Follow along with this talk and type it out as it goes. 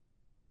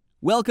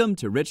Welcome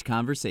to Rich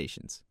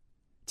Conversations.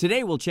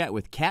 Today we'll chat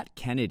with Kat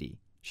Kennedy.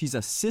 She's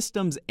a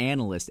systems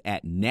analyst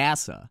at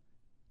NASA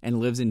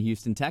and lives in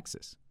Houston,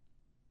 Texas.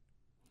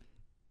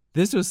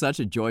 This was such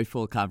a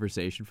joyful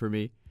conversation for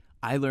me.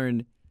 I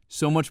learned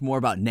so much more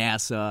about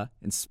NASA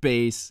and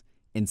space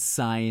and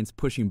science,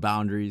 pushing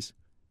boundaries.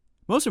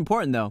 Most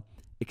important though,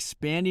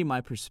 expanding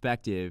my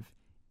perspective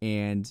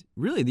and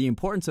really the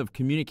importance of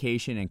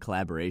communication and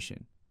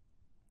collaboration.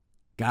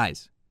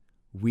 Guys,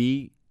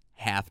 we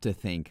have to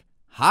think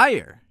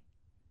higher.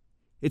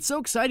 It's so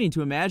exciting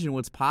to imagine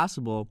what's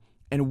possible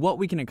and what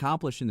we can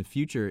accomplish in the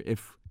future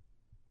if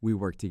we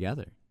work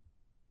together.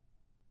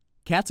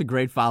 Kat's a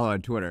great follow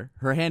on Twitter.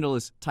 Her handle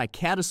is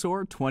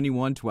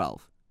Tycatosaur2112.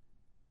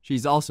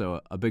 She's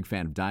also a big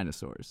fan of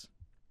dinosaurs.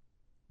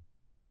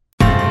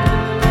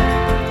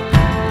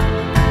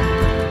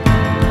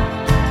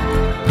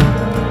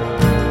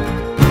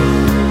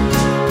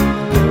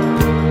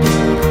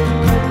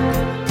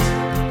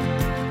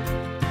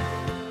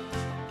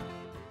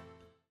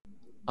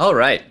 All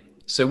right.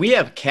 So we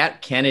have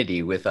Kat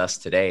Kennedy with us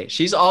today.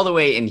 She's all the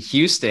way in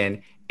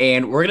Houston,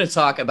 and we're going to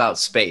talk about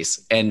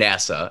space and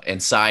NASA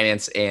and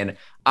science. And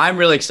I'm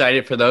really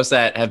excited for those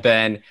that have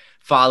been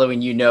following,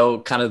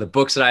 kind of the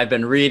books that I've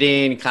been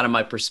reading, kind of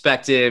my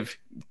perspective,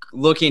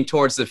 looking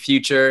towards the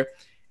future.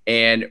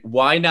 And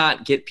why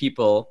not get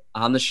people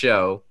on the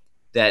show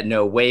that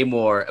know way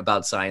more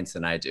about science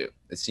than I do?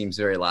 It seems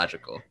very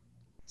logical.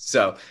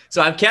 So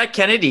I'm Kat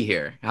Kennedy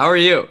here. How are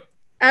you?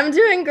 I'm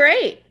doing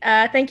great.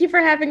 Thank you for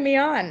having me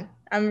on.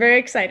 I'm very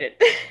excited.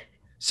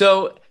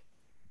 So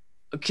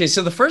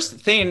the first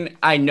thing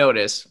I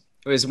noticed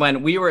was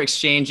when we were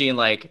exchanging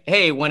like,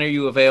 hey, when are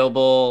you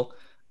available?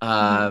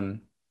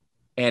 And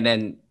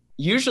then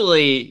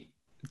usually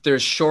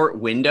there's short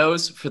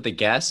windows for the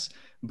guests,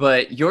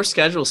 but your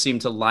schedule seemed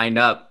to line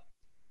up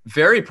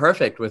very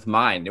perfect with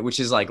mine,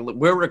 which is like,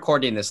 we're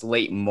recording this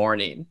late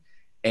morning.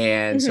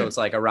 And so it's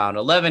like around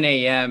 11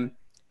 a.m.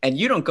 and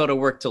you don't go to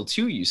work till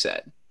 2, you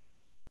said.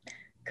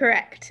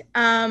 Correct.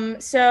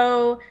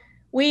 So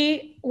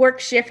we work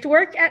shift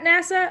work at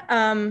NASA.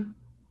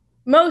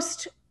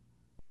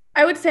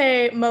 I would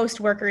say most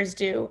workers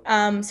do.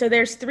 So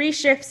there's 3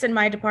 shifts in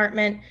my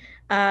department.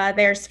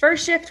 There's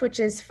first shift, which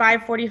is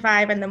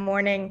 5:45 in the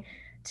morning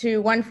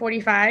to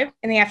 1:45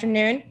 in the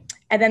afternoon.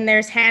 And then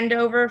there's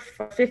handover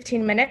for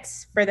 15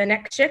 minutes for the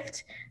next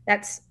shift.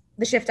 That's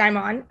the shift I'm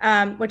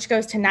on, which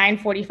goes to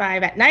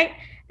 9:45 at night.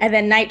 And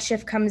then night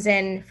shift comes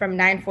in from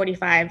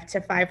 9:45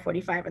 to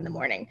 5:45 in the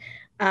morning.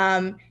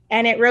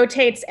 And it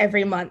rotates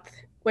every month,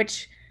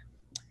 which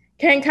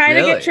can kind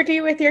of get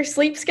tricky with your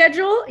sleep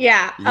schedule.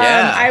 Yeah.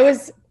 I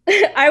was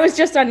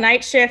just on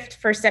night shift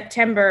for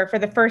September for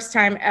the first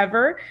time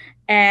ever,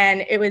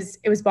 and it was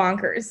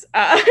bonkers.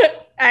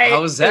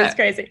 How was that? It was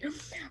crazy.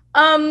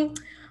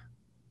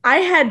 I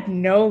had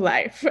no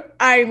life.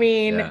 I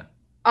mean,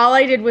 all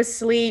I did was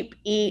sleep,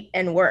 eat,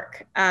 and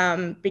work,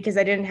 because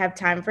I didn't have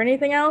time for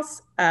anything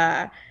else.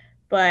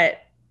 But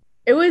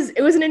it was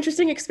an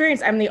interesting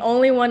experience. I'm the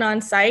only one on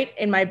site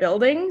in my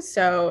building,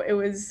 so it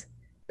was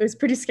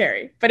pretty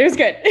scary, but it was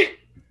good.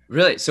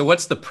 Really? So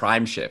what's the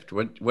prime shift?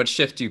 What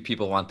shift do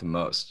people want the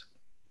most?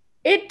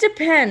 It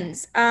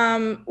depends.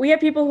 We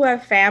have people who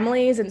have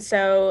families, and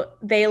so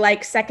they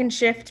like second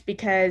shift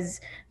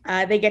because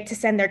they get to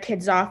send their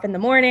kids off in the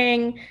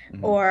morning,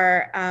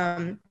 or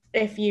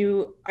if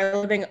you are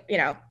living, you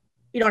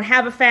don't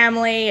have a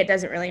family, it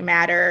doesn't really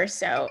matter.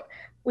 So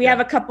we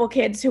have a couple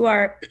kids who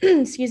are,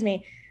 excuse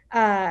me,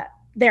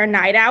 they're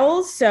night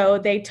owls, so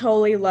they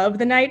totally love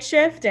the night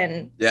shift,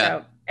 and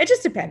so it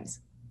just depends.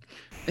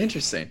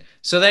 Interesting.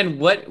 So then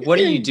what are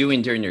you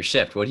doing during your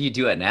shift? What do you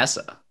do at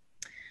NASA?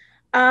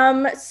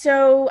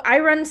 So I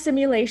run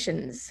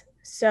simulations.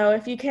 So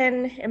if you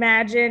can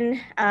imagine,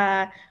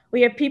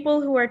 we have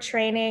people who are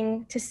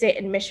training to sit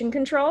in mission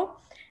control,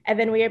 and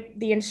then we have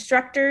the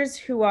instructors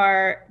who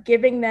are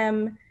giving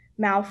them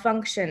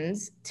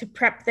malfunctions to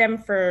prep them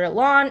for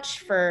launch,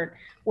 for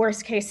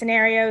worst case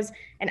scenarios.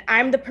 And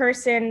I'm the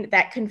person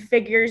that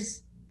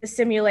configures the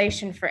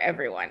simulation for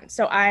everyone.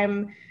 So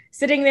I'm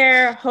sitting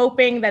there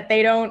hoping that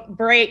they don't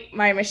break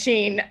my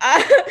machine.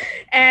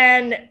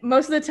 And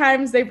most of the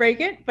times they break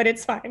it, but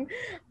it's fine.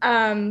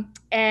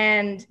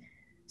 And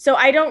so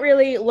I don't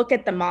really look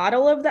at the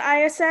model of the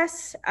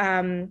ISS,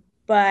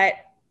 but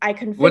I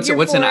configure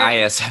What's an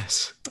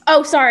ISS?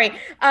 Oh, sorry.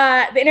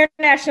 The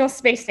International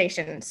Space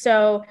Station.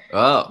 So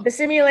the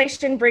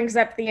simulation brings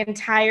up the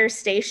entire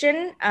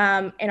station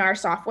in our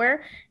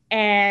software,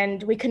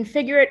 and we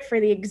configure it for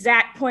the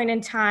exact point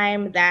in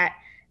time that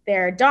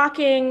they're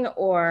docking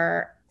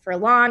or for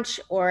launch,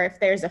 or if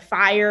there's a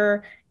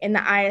fire in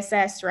the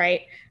ISS,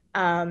 right?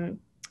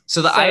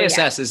 So the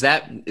ISS, is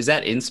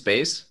that in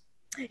space?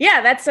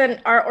 Yeah, that's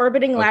our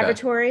orbiting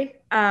laboratory.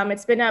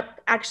 It's been up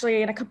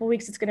actually in a couple of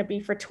weeks. It's going to be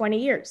for 20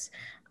 years.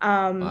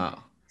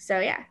 Wow. So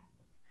yeah.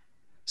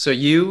 So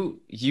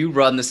you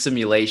run the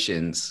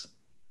simulations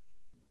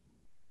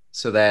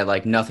so that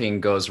like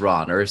nothing goes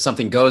wrong, or if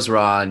something goes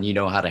wrong, you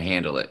know how to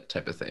handle it,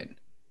 type of thing.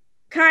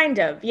 Kind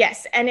of,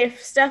 yes. And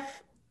if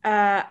stuff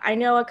I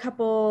know a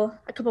couple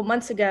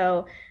months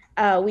ago,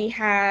 we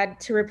had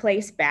to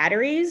replace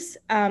batteries.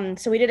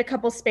 So we did a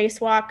couple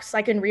spacewalks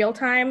like in real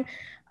time.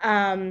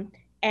 Um,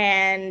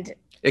 and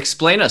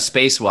Explain a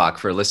spacewalk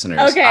for listeners.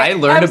 I okay,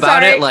 learned I'm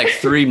about it sorry. like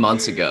 3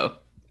 months ago.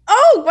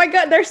 Oh my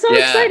God, they're so Yeah.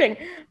 exciting.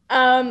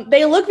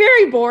 They look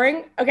very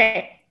boring.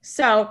 Okay,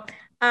 so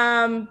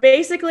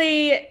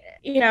basically,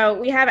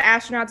 we have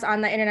astronauts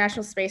on the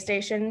International Space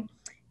Station,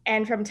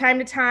 and from time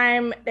to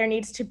time, there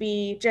needs to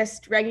be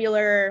just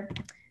regular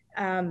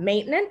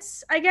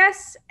maintenance, I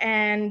guess,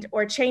 and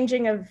or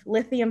changing of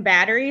lithium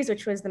batteries,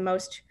 which was the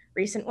most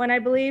recent one, I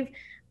believe.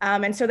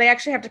 And so they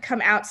actually have to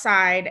come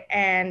outside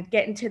and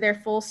get into their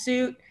full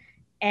suit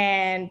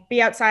and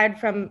be outside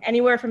from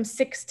anywhere from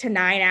 6 to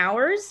 9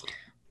 hours,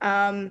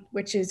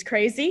 which is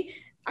crazy.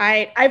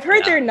 I've heard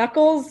Yeah. their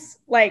knuckles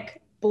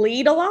like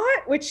bleed a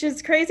lot, which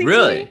is crazy to me.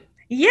 Really?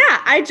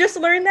 Yeah, I just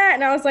learned that,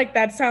 and I was like,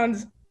 that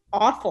sounds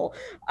awful.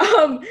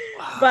 Um,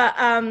 Wow.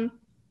 but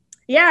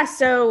yeah,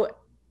 so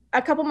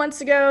a couple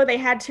months ago, they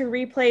had to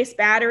replace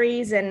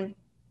batteries, and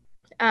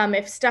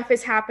if stuff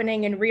is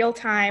happening in real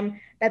time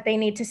that they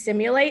need to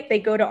simulate, they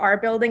go to our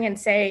building and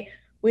say,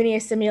 we need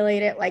to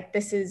simulate it like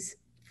this is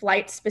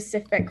flight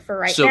specific for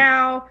right So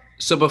now.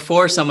 so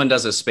before someone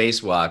does a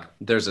spacewalk,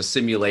 there's a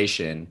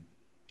simulation.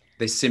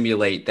 They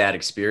simulate that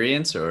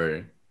experience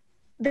or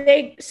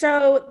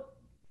So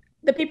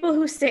the people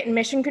who sit in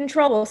mission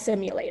control will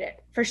simulate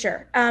it for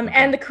sure. okay.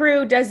 And the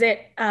crew does it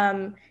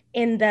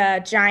in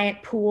the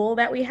giant pool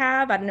that we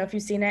have. I don't know if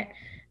you've seen it.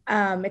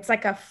 It's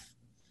like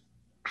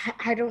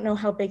I don't know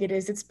how big it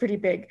is. It's pretty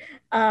big.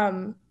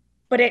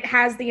 But it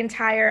has the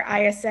entire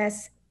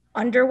ISS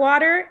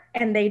underwater,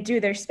 and they do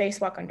their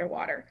spacewalk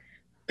underwater.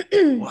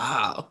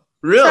 Wow.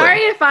 Sorry Really?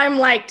 if I'm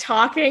like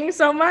talking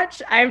so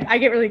much. I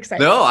get really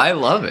excited. No, I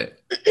love it.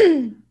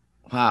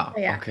 Wow.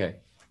 Yeah. Okay.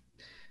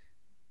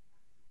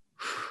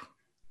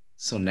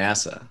 So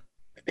NASA.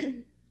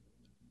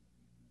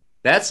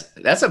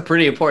 That's a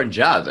pretty important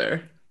job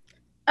there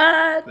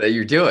Uh, that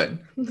you're doing.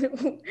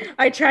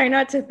 I try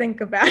not to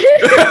think about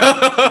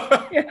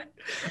it. Yeah.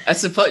 I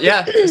suppose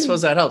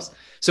that helps.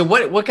 So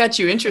what got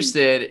you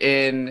interested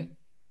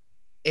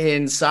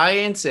in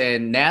science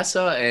and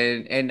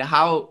NASA and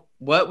how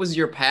what was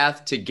your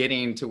path to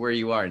getting to where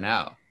you are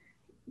now?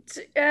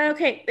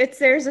 Okay,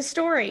 there's a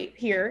story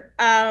here.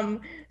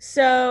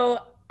 So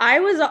I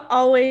was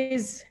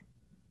always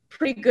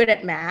pretty good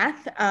at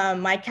math.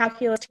 My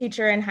calculus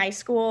teacher in high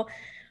school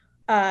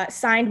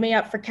signed me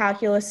up for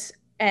calculus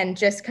and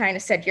just kind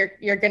of said,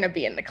 "You're gonna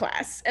be in the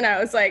class," and I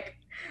was like,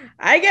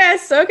 "I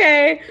guess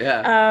okay."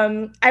 Yeah.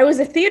 I was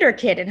a theater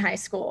kid in high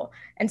school,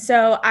 and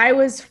so I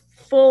was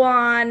full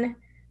on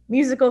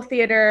musical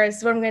theater. This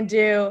is what I'm gonna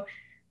do.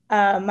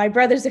 My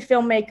brother's a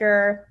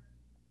filmmaker.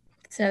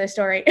 It's another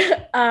story.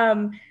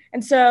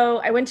 And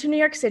so I went to New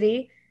York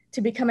City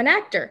to become an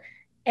actor.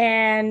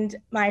 And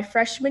my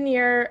freshman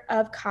year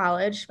of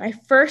college, my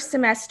first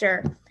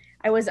semester,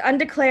 I was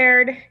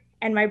undeclared,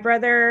 and my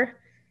brother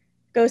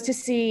goes to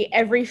see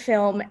every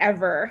film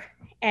ever.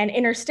 And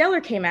Interstellar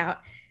came out,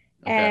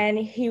 Okay. and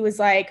he was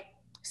like,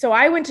 "So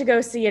I went to go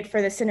see it for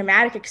the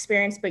cinematic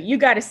experience, but you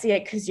got to see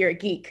it because you're a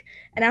geek."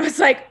 And I was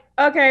like,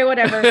 "Okay,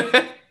 whatever."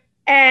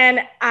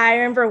 And I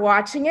remember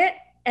watching it,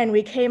 and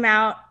we came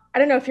out. I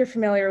don't know if you're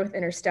familiar with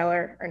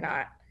Interstellar or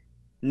not.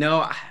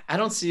 No, I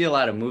don't see a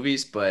lot of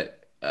movies, but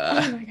Oh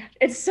my God,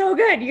 it's so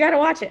good. You got to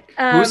watch it.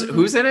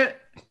 who's in it?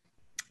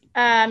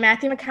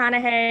 Matthew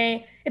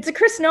McConaughey. It's a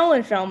Chris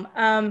Nolan film.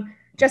 Okay.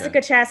 Jessica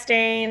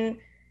Chastain.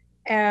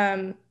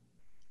 Um,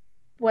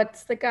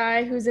 what's the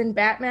guy who's in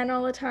Batman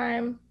all the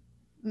time?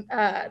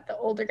 The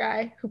older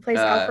guy who plays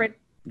Uh, Alfred.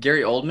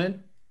 Gary Oldman?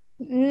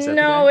 Is that the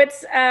No, guy?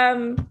 it's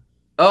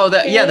Oh,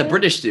 the King.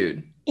 British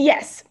dude.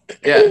 Yes.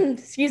 Yeah.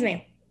 Excuse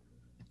me.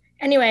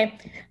 Anyway,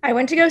 I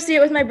went to go see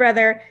it with my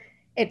brother.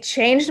 It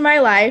changed my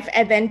life,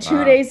 and then two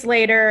Wow. days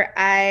later,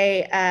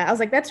 I was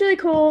like, "That's really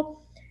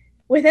cool."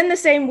 Within the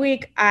same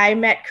week, I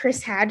met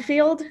Chris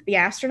Hadfield, the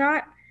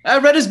astronaut. I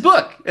read his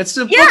book. It's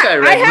the Yeah, book I I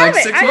read like have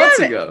it. six I months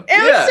have it. ago. It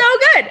was Yeah. so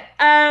good.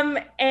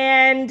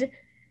 And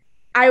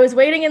I was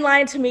waiting in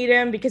line to meet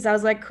him because I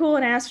was like, "Cool,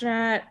 an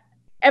astronaut."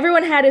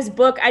 Everyone had his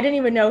book. I didn't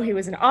even know he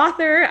was an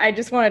author. I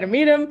just wanted to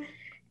meet him,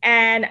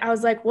 and I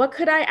was like, "What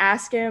could I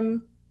ask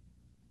him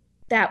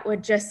that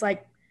would just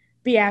like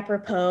be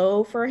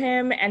apropos for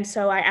him?" And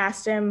so I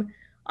asked him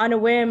on a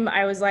whim.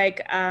 I was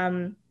like,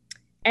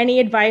 "Any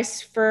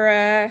advice for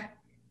a,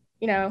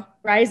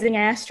 rising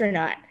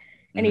astronaut?"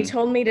 And he Hmm.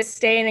 told me to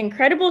stay in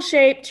incredible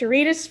shape to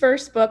read his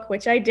first book,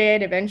 which I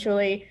did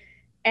eventually.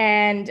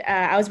 And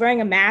I was wearing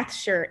a math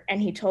shirt,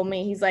 and he told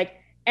me, he's like,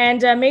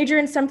 "And major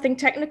in something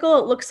technical.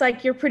 It looks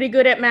like you're pretty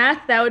good at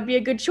math. That would be a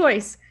good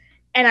choice."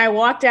 And I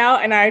walked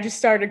out, and I just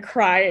started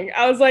crying.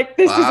 I was like,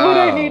 "This is what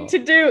I need Wow. to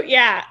do."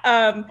 Yeah.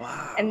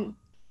 Wow. And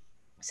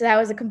so that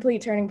was a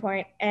complete turning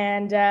point.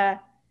 And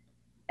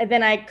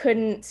then I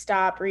couldn't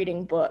stop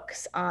reading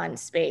books on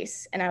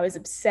space, and I was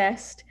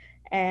obsessed.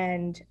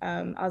 And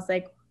I was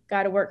like,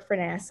 "Got to work for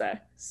NASA."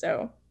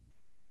 So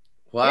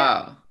yeah,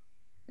 Wow.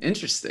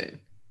 Interesting.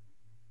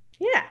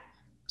 yeah.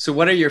 So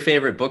what are your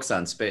favorite books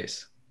on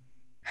space?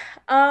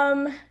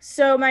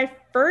 So my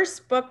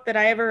first book that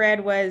I ever read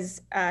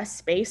was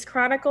Space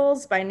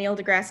Chronicles by Neil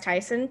deGrasse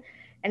Tyson,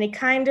 and he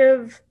kind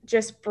of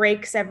just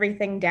breaks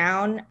everything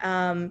down.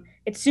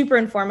 It's super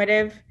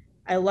informative.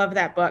 I love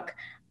that book.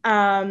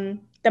 The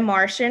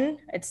Martian,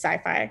 it's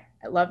sci-fi.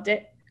 I loved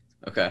it.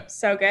 Okay.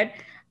 So good.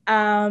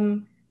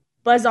 Um,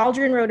 Buzz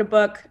Aldrin wrote a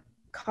book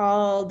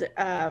called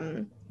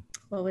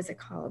what was it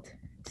called?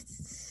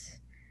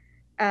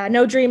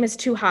 No Dream is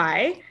Too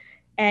High,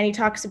 and he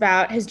talks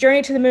about his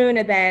journey to the moon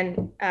and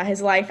then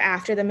his life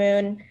after the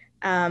moon.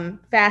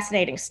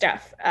 Fascinating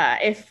stuff.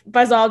 If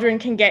Buzz Aldrin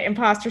can get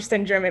imposter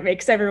syndrome, it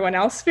makes everyone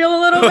else feel a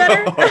little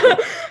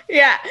better.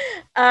 Yeah.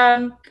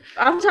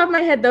 Off the top of my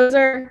head, those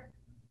are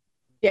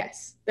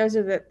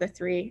the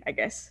three, I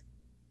guess.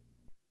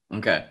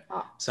 Okay.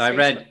 Oh, So I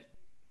read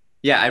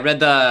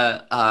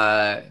the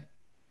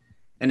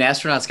An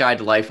Astronaut's Guide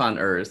to Life on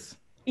Earth.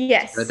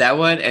 Yes. Read that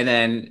one, and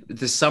then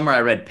this summer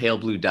I read Pale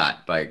Blue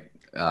Dot by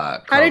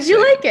How Carl did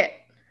you Sagan. like it?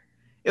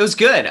 It was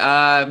good.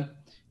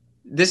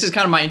 This is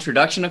kind of my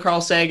introduction to Carl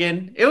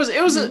Sagan.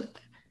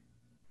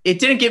 It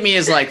didn't get me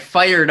as like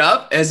fired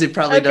up as it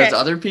probably does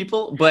other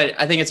people, but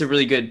I think it's a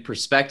really good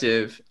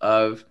perspective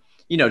of,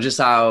 just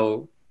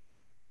how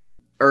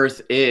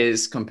Earth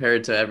is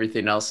compared to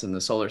everything else in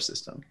the solar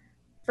system.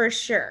 For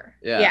sure.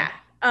 Yeah. Yeah.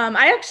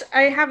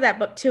 I have that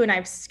book too, and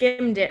I've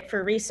skimmed it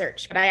for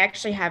research, but I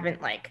actually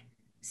haven't like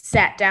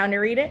sat down to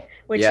read it,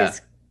 which is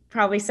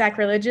probably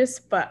sacrilegious.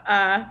 But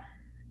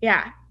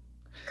yeah.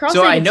 Carl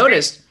Sagan's I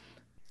noticed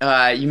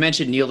you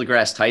mentioned Neil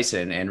deGrasse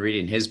Tyson and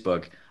reading his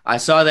book. I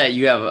saw that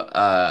you have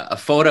a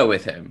photo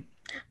with him.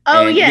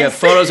 Oh, yes. You have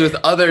photos with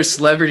other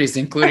celebrities,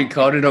 including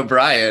Conan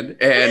O'Brien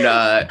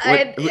and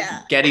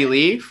Geddy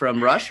Lee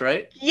from Rush,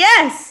 right?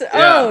 Yes.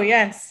 Yeah. Oh,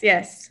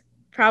 yes.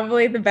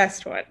 Probably the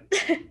best one.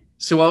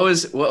 So what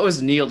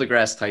was Neil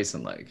deGrasse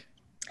Tyson like?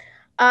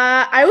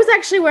 I was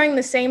actually wearing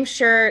the same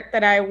shirt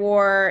that I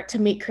wore to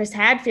meet Chris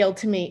Hadfield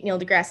to meet Neil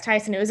deGrasse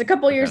Tyson. It was a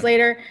couple years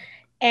later,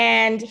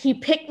 and he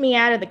picked me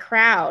out of the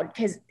crowd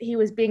because he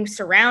was being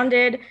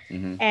surrounded,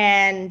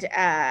 and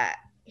I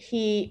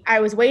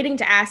was waiting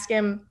to ask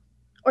him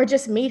or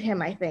just meet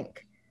him, I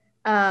think.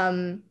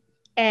 And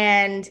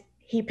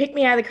he picked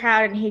me out of the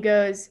crowd, and he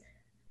goes,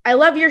 "I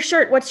love your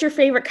shirt. What's your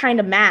favorite kind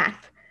of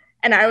math?"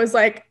 And I was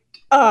like,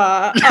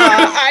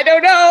 I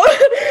don't know.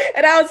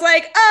 And I was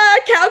like,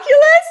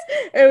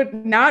 calculus?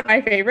 Not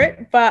my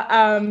favorite, but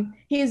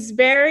he's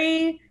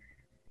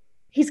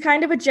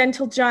kind of a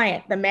gentle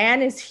giant. The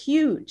man is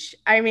huge.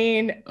 I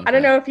mean, I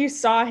don't know if you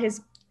saw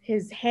his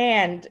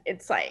hand.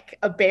 It's like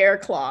a bear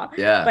claw.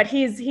 Yeah. But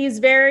he's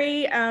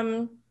very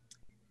I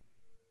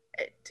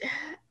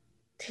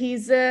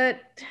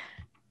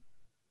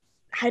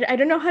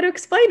don't know how to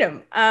explain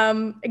him.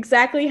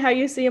 Exactly how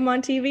you see him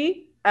on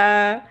TV.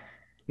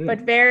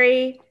 But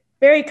very,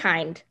 very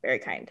kind, very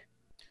kind.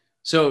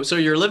 So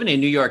you're living in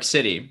New York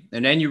City,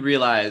 and then you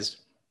realized,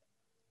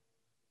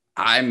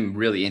 I'm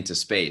really into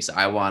space.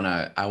 I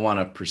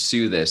wanna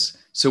pursue this.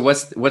 So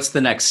what's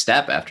the next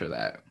step after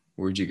that?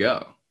 Where'd you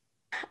go?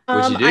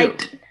 What'd you do?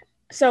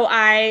 So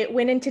I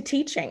went into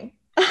teaching.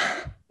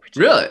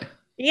 Really?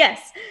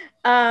 Yes.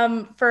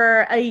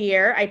 For a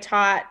year, I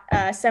taught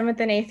 7th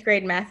and 8th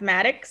grade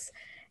mathematics,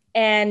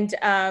 and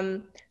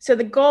so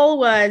the goal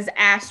was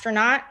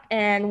astronaut,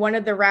 and one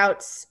of the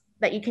routes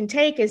that you can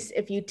take is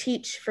if you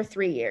teach for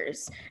 3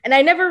 years. And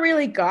I never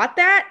really got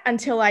that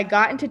until I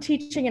got into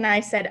teaching, and I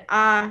said,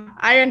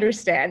 I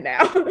understand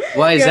now.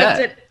 Why is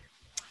that?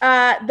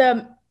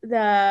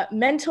 The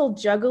mental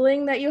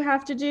juggling that you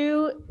have to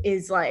do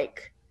is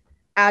like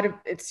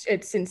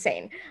it's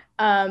insane.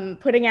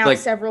 Putting out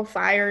several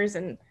fires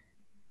and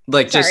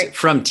just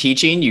from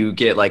teaching, you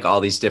get like all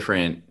these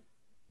different,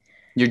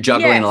 you're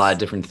juggling a lot of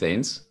different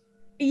things.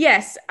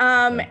 Yes.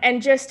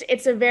 And just,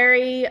 it's a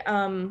very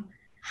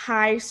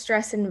high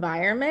stress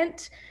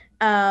environment.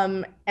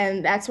 And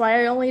that's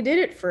why I only did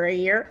it for a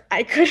year.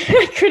 I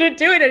couldn't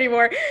do it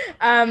anymore.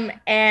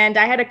 And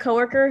I had a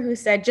coworker who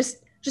said,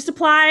 just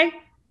apply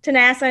to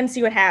NASA and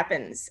see what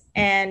happens.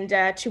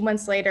 And 2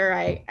 months later,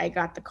 I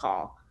got the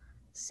call.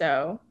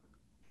 So.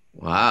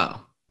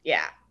 Wow.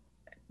 Yeah.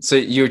 So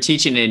you were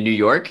teaching in New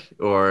York,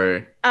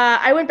 or?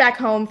 I went back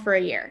home for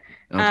a year.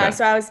 Okay.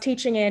 So I was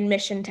teaching in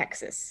Mission,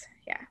 Texas.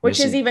 Yeah, which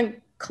is even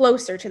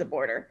closer to the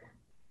border.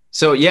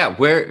 So yeah,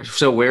 where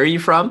are you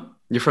from?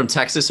 You're from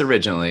Texas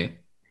originally.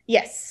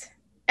 Yes,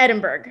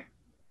 Edinburgh.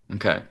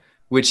 Okay,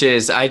 which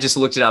is, I just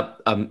looked it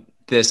up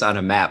this on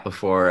a map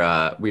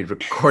before we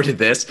recorded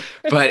this,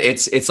 but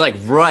it's like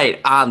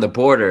right on the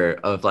border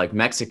of like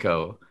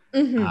Mexico,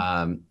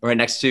 right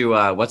next to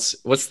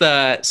what's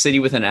the city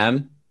with an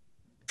M?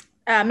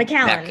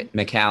 McAllen.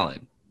 McAllen.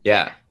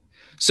 Yeah.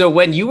 So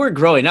when you were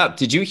growing up,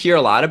 did you hear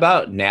a lot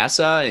about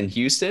NASA in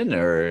Houston,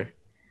 or?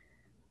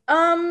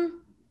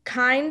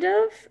 Kind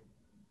of.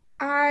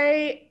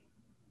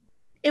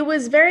 It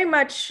was very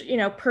much,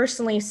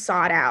 personally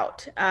sought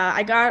out.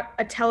 I got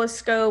a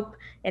telescope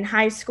in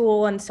high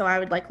school, and so I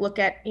would like look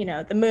at,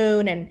 the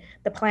moon and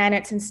the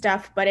planets and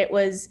stuff, but it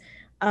was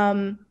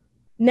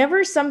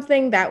never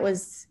something that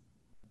was,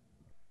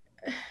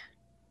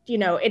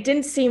 it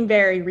didn't seem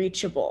very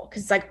reachable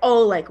because it's like,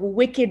 oh, like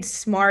wicked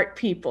smart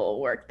people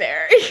work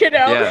there,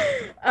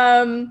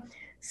 Yeah.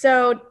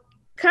 So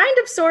kind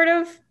of, sort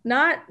of,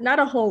 not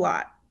a whole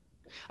lot.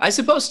 I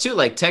suppose too,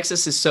 like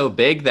Texas is so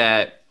big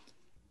that,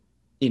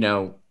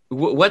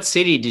 what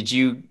city did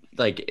you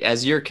like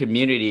as your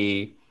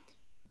community,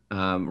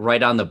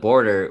 right on the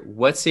border?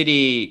 What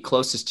city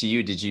closest to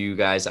you did you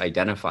guys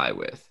identify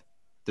with?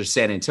 There's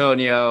San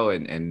Antonio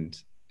and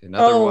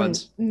other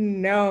ones.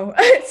 No.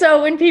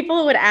 So when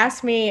people would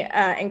ask me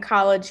in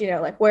college,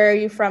 like, where are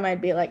you from?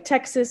 I'd be like,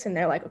 Texas. And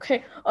they're like,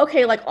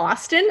 okay, like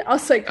Austin. I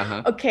was like,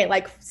 okay,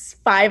 like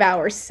 5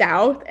 hours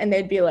south. And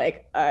they'd be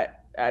like, I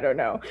don't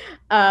know.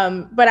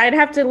 But I'd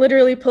have to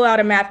literally pull out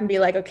a map and be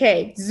like,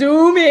 okay,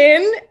 zoom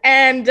in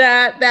and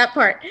that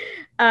part.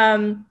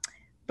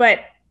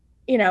 But,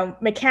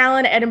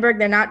 McAllen, Edinburgh,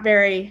 they're not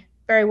very,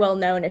 very well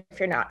known if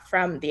you're not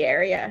from the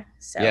area.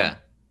 So Yeah.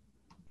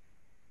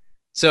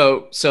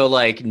 So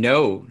like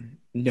no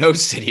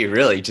city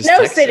really, just no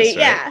Texas, city.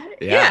 right?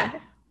 Yeah.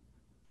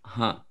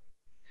 Huh.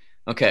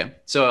 Okay.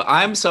 So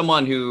I'm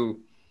someone who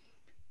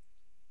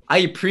I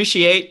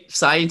appreciate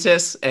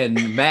scientists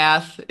and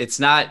math. It's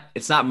not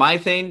my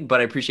thing, but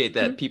I appreciate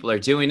that people are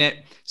doing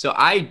it. So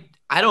I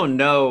don't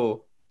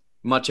know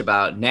much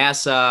about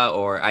NASA,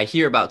 or I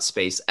hear about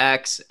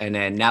SpaceX, and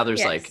then now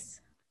there's like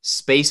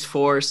Space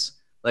Force.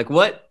 Like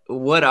what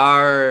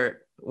are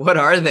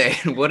they?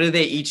 What do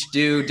they each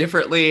do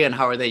differently, and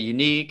how are they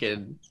unique?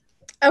 And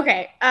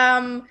okay,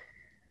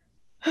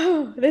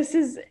 this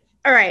is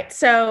all right.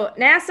 So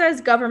NASA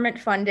is government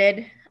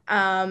funded.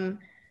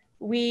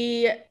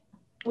 We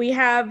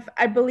have,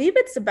 I believe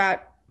it's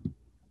about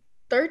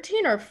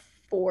 13 or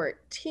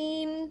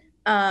 14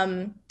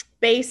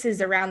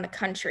 bases around the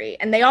country,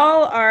 and they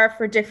all are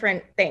for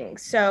different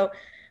things. So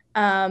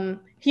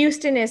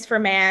Houston is for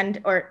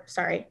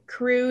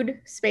crewed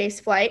space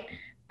flight.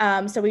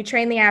 So we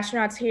train the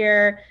astronauts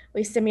here,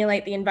 we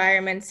simulate the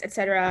environments,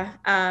 etc.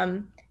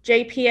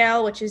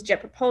 JPL, which is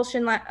Jet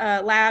Propulsion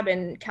Lab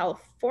in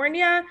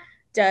California,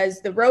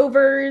 does the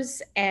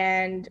rovers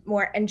and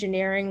more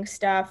engineering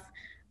stuff.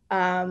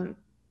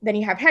 Then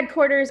you have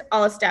headquarters,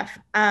 all this stuff.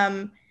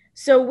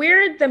 So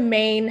we're the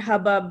main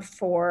hubbub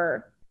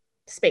for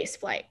space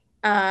flight.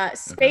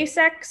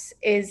 SpaceX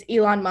is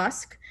Elon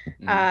Musk.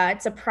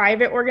 It's a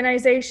private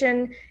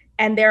organization,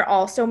 and they're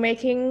also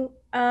making,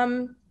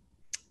 they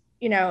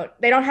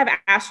don't have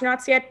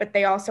astronauts yet, but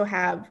they also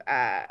have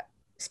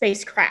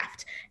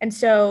spacecraft. And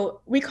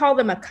so we call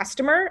them a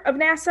customer of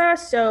NASA.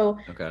 So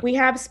we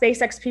have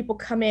SpaceX people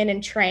come in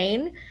and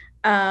train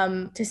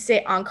to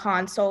sit on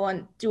console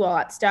and do all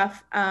that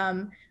stuff,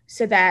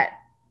 so that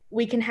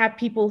we can have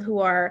people who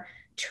are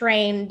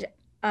trained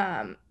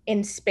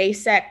in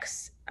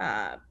SpaceX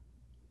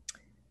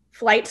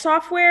flight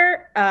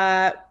software,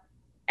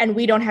 and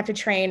we don't have to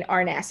train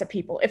our NASA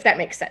people, if that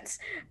makes sense.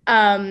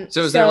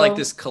 So is there like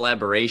this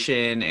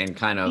collaboration and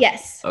kind of...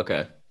 Yes.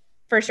 Okay.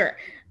 For sure.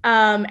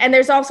 And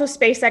there's also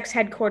SpaceX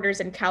headquarters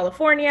in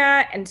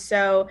California. And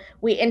so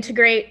we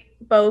integrate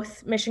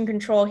both mission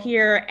control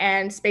here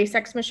and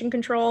SpaceX mission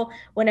control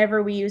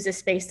whenever we use a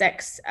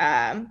SpaceX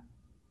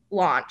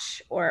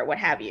launch or what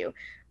have you.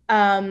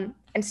 And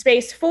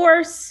Space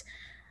Force,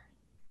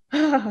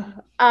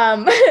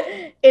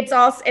 it's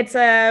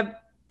a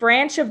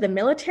branch of the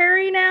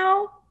military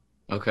now.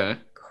 Okay.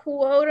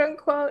 Quote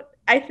unquote.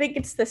 I think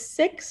it's the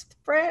 6th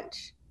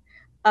branch.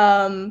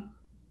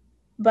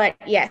 But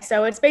yeah,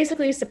 so it's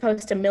basically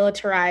supposed to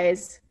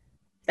militarize,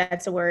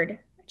 that's a word,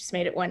 I just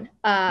made it one,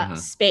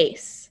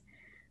 space.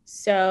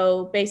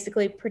 So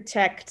basically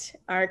protect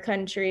our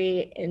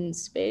country in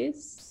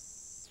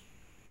space.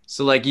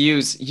 So like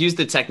use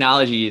the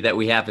technology that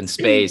we have in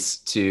space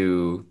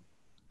to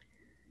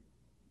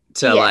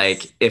yes.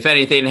 Like, if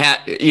anything,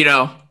 yeah,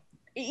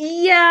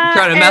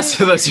 trying to mess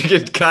with us, you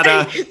could kind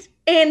of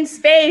in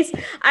space.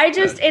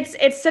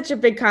 It's such a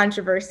big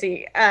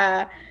controversy.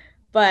 But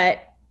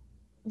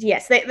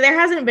yes, there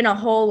hasn't been a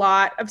whole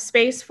lot of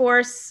Space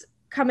Force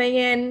coming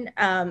in.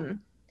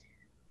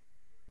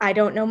 I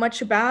don't know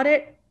much about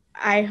it.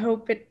 I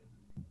hope it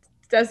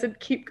doesn't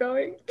keep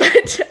going.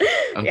 But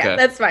yeah,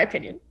 that's my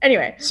opinion.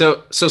 Anyway.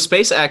 So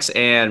SpaceX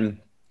and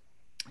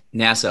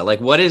NASA,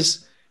 like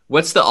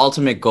what's the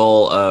ultimate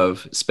goal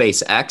of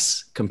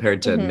SpaceX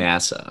compared to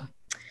NASA?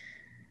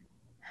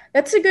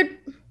 That's a good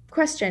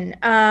question.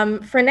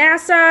 For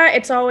NASA,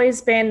 it's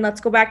always been,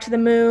 let's go back to the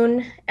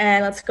moon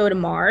and let's go to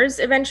Mars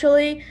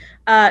eventually.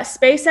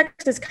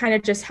 SpaceX is kind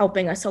of just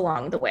helping us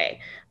along the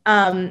way.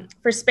 For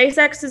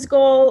SpaceX's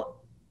goal,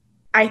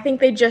 I think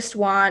they just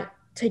want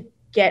to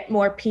get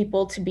more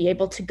people to be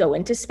able to go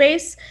into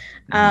space.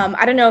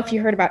 I don't know if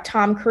you heard about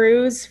Tom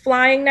Cruise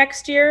flying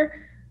next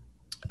year.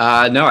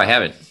 No, I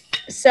haven't.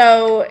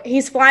 So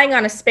he's flying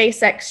on a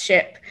SpaceX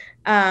ship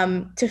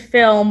to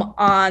film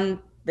on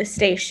the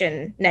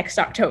station next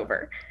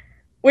October,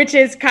 which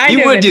is kind of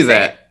You would insane. do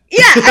that.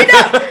 Yeah, I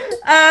know.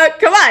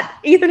 Come on,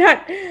 Ethan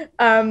Hunt.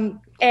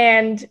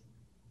 And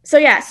So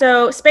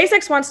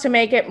SpaceX wants to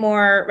make it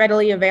more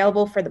readily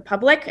available for the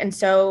public, and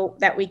so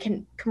that we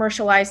can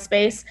commercialize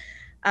space.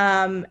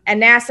 And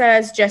NASA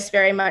is just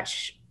very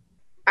much,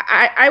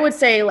 I would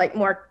say, like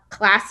more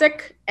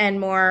classic and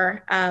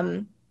more.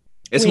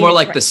 It's more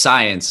like the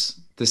science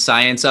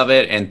of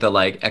it, and the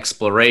like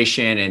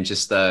exploration, and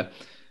just the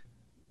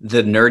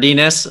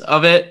nerdiness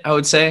of it, I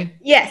would say.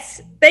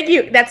 Yes, thank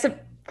you. That's a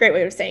great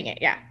way of saying it.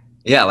 Yeah.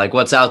 Yeah, like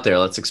what's out there,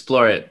 let's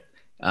explore it.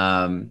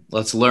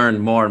 Let's learn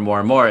more and more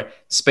and more.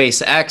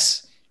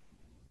 SpaceX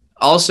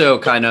also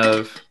kind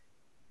of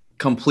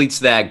completes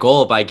that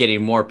goal by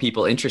getting more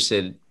people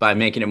interested, by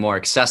making it more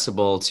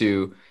accessible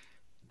to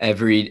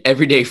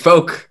everyday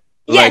folk,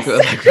 Yes.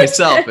 like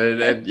myself,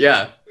 and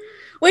yeah.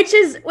 Which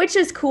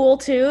is cool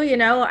too.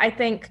 I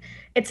think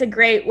it's a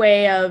great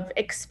way of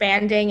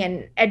expanding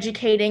and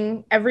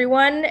educating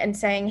everyone and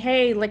saying,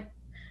 hey, like,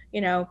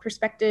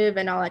 perspective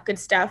and all that good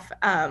stuff.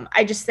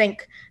 I just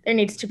think there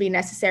needs to be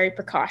necessary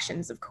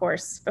precautions, of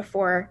course,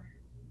 before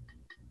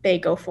they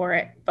go for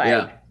it. But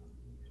yeah.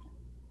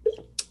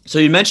 So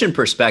you mentioned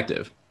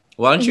perspective.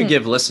 Why don't you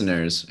give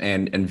listeners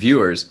and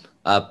viewers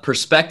a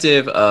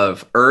perspective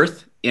of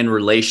Earth in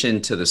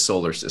relation to the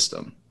solar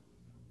system?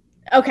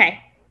 Okay.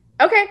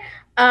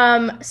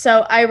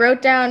 So I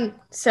wrote down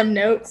some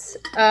notes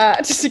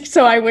just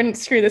so I wouldn't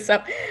screw this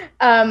up.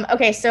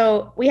 Okay,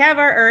 so we have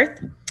our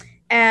Earth,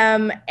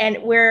 and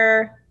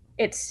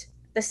it's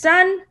the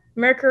Sun,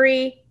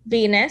 Mercury,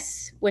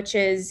 Venus, which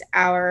is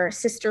our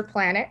sister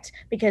planet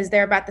because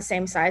they're about the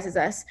same size as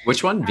us.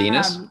 Which one?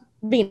 Venus?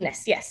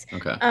 Venus, yes.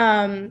 Okay.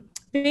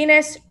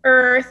 Venus,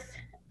 Earth,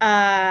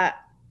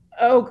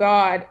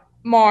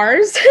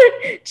 Mars,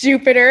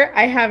 Jupiter.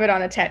 I have it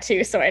on a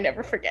tattoo, so I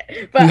never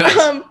forget. But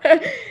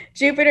nice.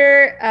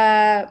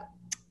 Jupiter,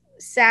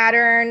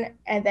 Saturn,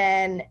 and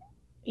then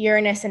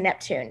Uranus and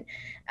Neptune.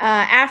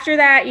 After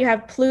that, you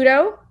have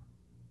Pluto.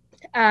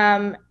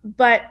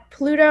 But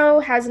Pluto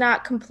has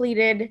not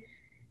completed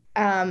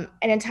an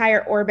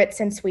entire orbit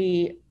since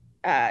we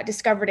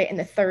discovered it in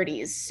the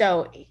 30s.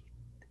 So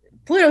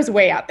Pluto's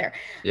way out there.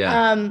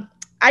 Yeah. Do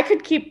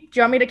you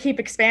want me to keep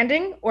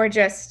expanding or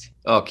just?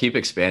 Oh, keep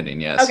expanding,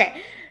 yes.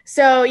 Okay.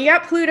 So you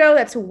got Pluto,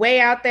 that's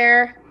way out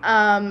there.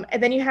 And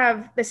then you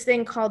have this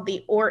thing called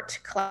the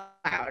Oort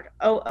cloud,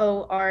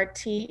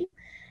 Oort.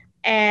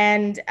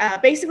 And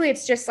basically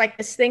it's just like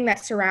this thing that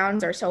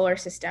surrounds our solar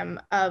system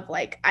of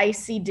like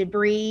icy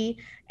debris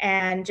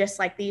and just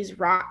like these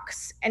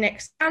rocks, and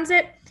it surrounds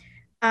it.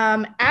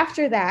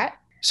 After that.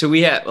 So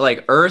we have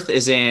like Earth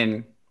is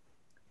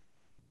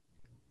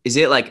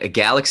it like a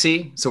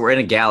galaxy? So we're in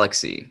a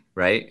galaxy,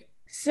 right?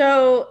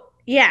 So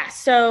yeah.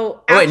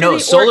 So oh, wait, no,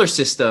 solar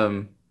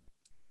system.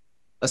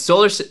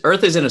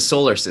 Earth is in a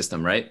solar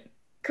system, right?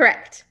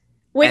 Correct.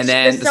 And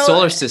then the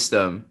solar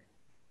system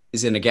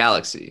is in a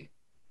galaxy.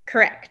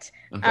 Correct.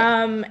 Okay.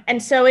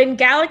 And so in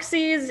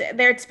galaxies,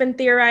 it's been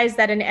theorized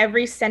that in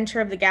every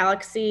center of the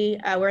galaxy,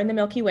 we're in the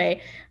Milky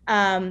Way,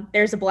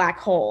 there's a black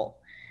hole.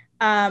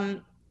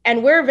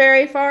 And we're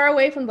very far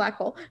away from the black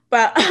hole,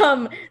 but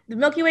the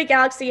Milky Way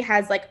galaxy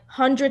has like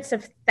hundreds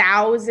of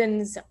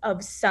thousands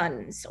of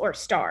suns or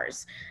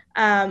stars,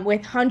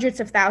 with hundreds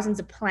of thousands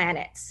of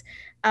planets.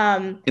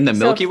 In the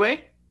Milky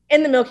Way?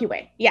 In the Milky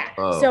Way, yeah.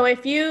 Oh. So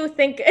if you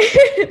think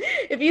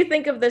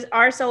of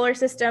our solar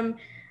system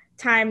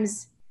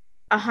times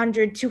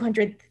 100,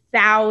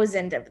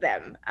 200,000 of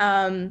them,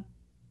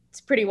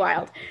 it's pretty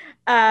wild.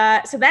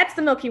 So that's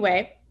the Milky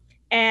Way,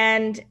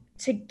 and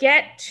to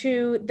get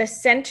to the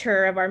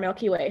center of our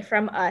Milky Way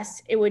from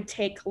us, it would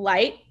take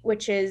light,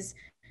 which is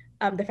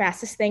the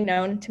fastest thing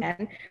known to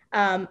men,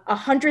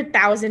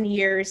 100,000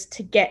 years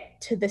to get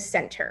to the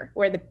center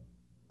where the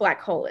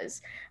black hole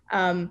is.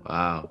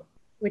 Wow.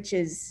 Which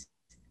is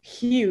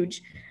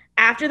huge.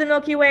 After the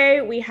Milky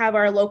Way, we have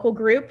our local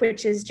group,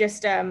 which is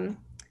just, I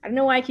don't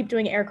know why I keep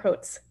doing air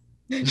quotes.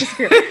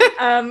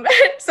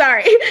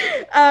 Sorry.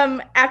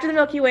 After the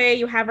Milky Way,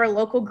 you have our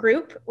local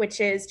group,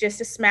 which is just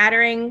a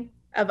smattering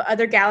of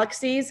other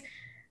galaxies,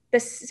 the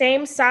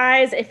same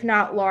size, if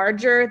not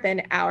larger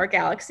than our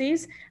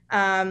galaxies.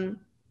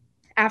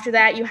 After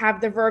that, you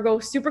have the Virgo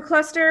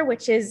supercluster,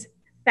 which is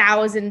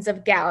thousands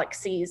of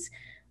galaxies,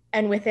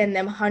 and within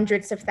them,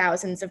 hundreds of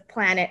thousands of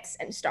planets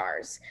and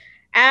stars.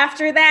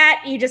 After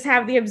that, you just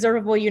have the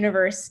observable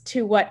universe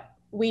to what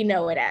we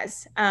know it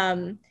as.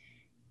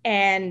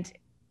 And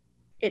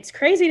it's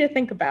crazy to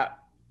think about.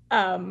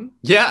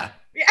 Yeah.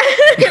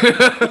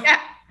 Yeah.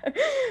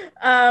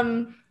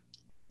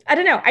 I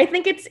don't know. I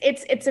think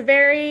it's a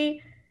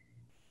very,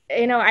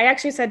 I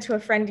actually said to a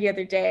friend the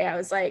other day, I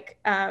was like,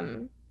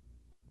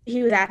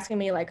 he was asking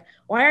me like,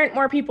 why aren't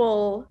more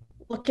people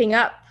looking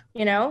up,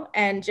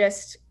 and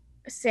just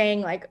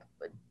saying like,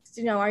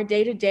 our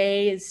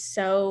day-to-day is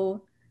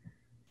so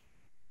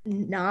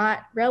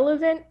not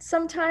relevant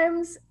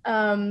sometimes.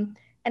 And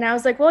I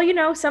was like,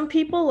 well, some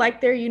people like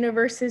their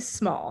universes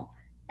small,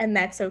 and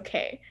that's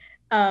okay.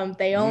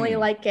 They only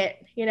like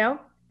it,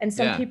 and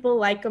some people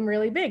like them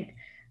really big.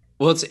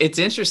 Well, it's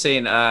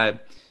interesting.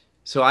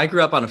 So I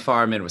grew up on a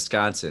farm in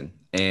Wisconsin,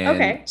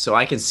 and so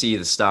I can see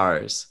the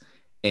stars.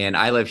 and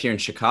I live here in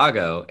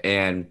Chicago.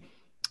 And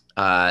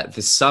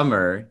this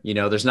summer,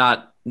 there's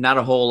not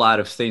a whole lot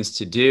of things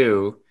to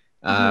do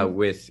Hmm.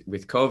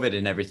 with COVID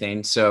and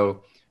everything.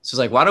 So it's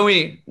like, why don't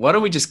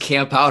we just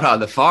camp out on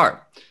the farm?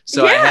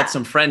 So I had Yeah.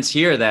 some friends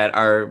here that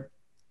are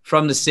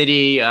from the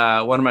city.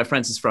 One of my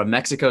friends is from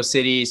Mexico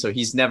City, so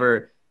he's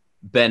never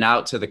been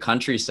out to the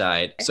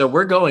countryside. So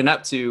we're going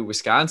up to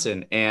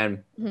Wisconsin,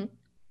 Mhm.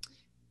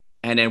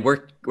 and then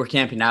we're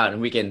camping out,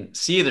 and we can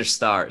see their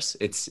stars.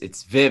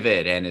 It's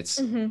vivid and it's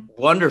Hmm.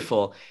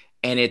 wonderful,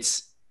 and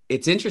it's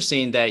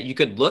interesting that you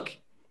could look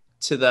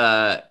to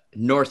the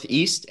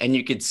northeast and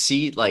you could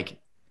see like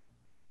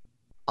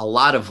a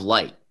lot of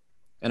light.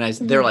 And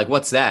they're Hmm. like,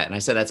 "What's that?" And I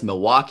said, "That's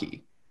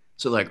Milwaukee."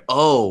 So like,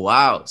 "Oh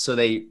wow!" So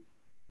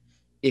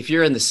if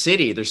you're in the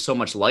city, there's so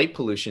much light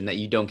pollution that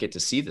you don't get to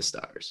see the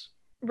stars.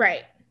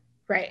 Right.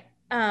 Right.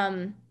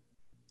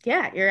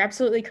 Yeah, you're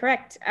absolutely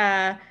correct.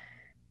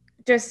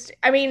 Just,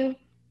 I mean,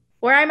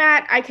 where I'm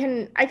at, I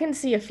can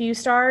see a few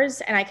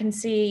stars and I can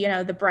see,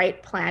 the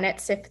bright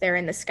planets if they're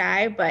in the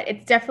sky, but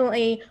it's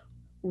definitely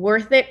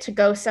worth it to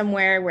go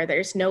somewhere where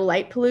there's no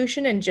light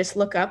pollution and just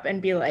look up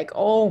and be like,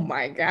 "Oh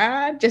my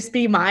God," just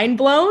be mind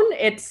blown.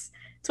 It's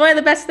one of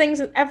the best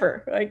things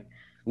ever. Like,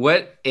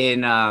 What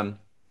in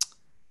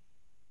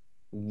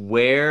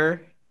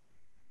where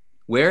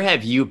where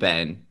have you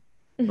been,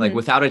 like mhm.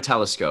 without a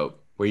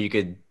telescope, where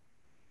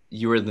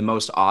you were the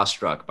most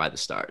awestruck by the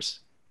stars?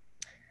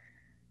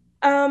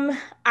 Um,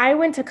 I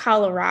went to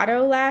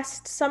Colorado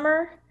last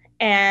summer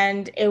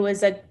and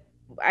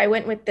I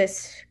went with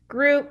this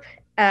group.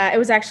 It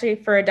was actually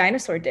for a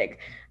dinosaur dig.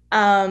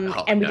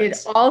 Oh, And we did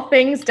nice. all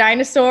things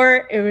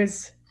dinosaur. It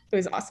was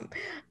awesome.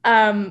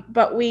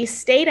 But we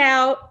stayed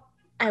out.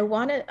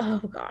 Oh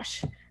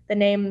gosh, the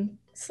name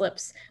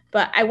slips,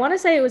 but I want to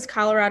say it was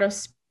Colorado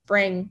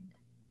Springs.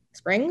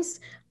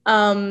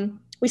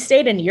 We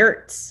stayed in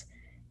yurts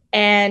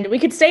and we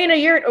could stay in a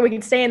yurt or we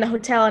could stay in the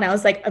hotel. And I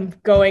was like, I'm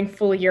going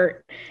full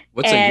yurt.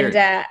 What's a And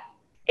yurt?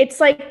 it's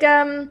like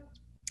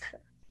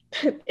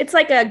it's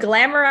like a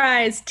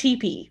glamorized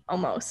teepee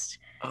almost.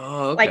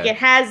 Oh, Like okay. it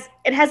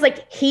has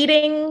like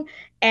heating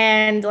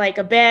and like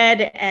a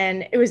bed,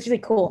 and it was really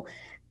cool.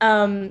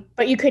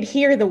 But you could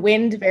hear the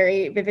wind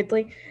very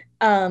vividly.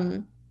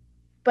 Um,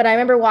 but I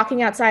remember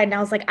walking outside and I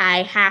was like,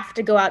 I have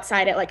to go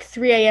outside at like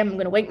 3 a.m. I'm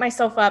gonna wake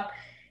myself up.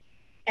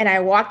 And I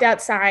walked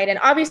outside, and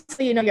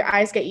obviously, your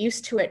eyes get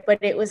used to it, but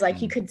it was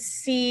like you Mm. could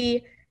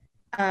see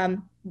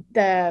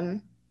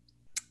the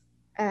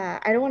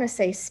I don't want to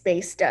say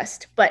space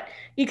dust, but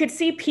you could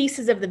see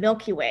pieces of the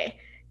Milky Way.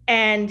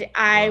 And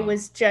I Wow.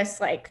 was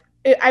just like,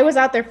 I was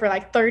out there for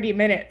like 30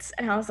 minutes,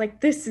 and I was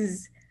like,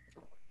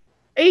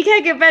 you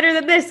can't get better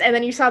than this. And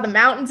then you saw the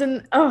mountains,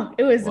 and oh,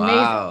 it was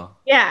amazing. Wow.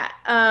 Yeah.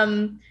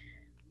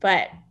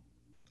 But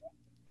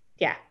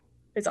yeah,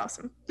 it's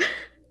awesome.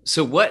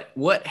 So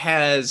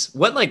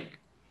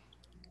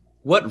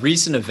what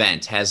recent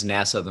event has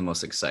NASA the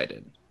most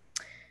excited?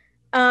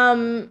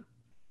 Um,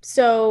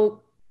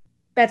 so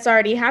that's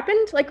already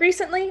happened like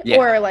recently Yeah.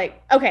 or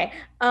like okay.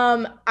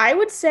 I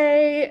would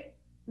say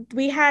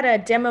we had a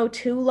demo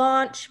 2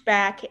 launch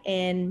back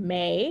in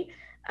May.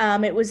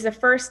 It was the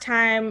first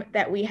time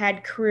that we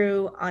had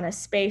crew on a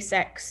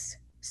SpaceX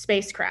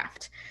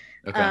spacecraft.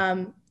 Okay.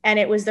 And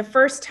it was the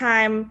first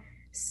time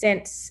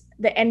since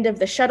the end of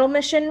the shuttle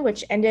mission,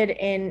 which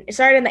it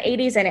started in the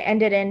 80s and it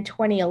ended in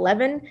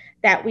 2011,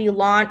 that we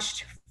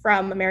launched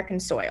from American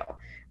soil.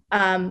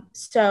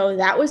 So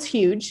that was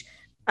huge.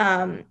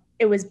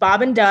 It was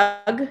Bob and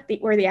Doug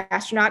were the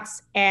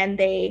astronauts, and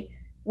they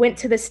went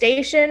to the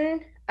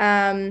station.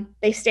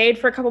 They stayed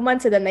for a couple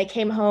months, and then they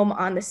came home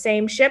on the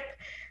same ship,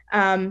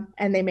 and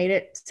they made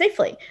it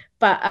safely.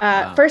 But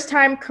Wow. first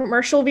time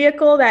commercial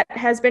vehicle that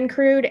has been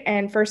crewed,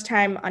 and first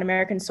time on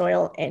American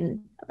soil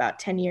in about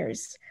 10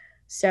 years.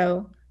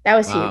 So that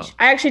was huge. Wow.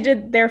 I actually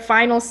did their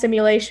final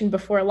simulation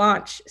before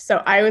launch.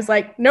 So I was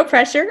like, no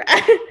pressure.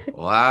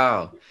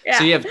 Wow.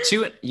 So Yeah.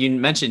 you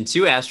mentioned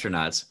two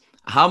astronauts.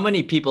 How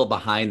many people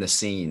behind the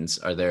scenes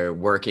are there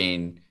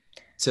working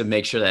to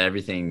make sure that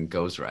everything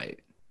goes right?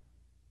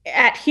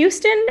 At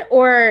Houston,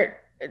 or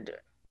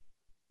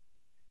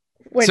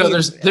what do So you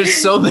there's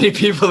so many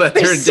people that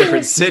they're in there's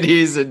different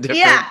cities and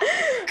yeah.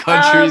 different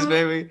countries, Um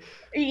maybe.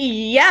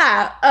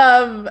 yeah.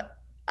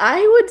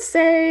 I would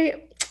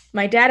say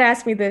my dad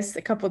asked me this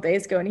a couple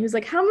days ago and he was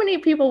like, "How many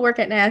people work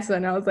at NASA?"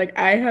 And I was like,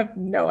 "I have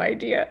no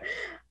idea."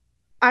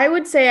 I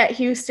would say at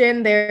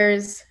Houston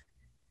there's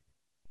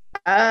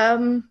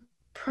um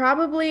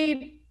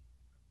probably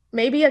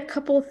maybe a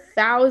couple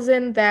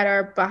thousand that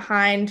are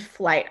behind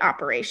flight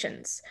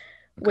operations,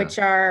 Okay. which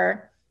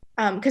are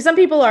because some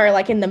people are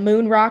like in the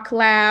moon rock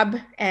lab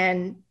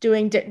and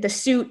doing the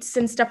suits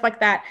and stuff like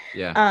that.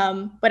 Yeah.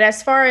 But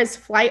as far as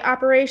flight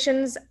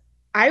operations,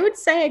 I would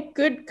say a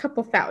good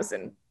couple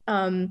thousand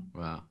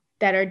Wow.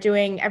 that are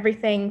doing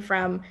everything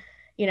from,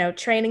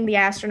 training the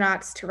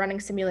astronauts to running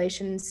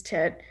simulations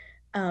to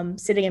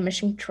sitting in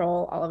mission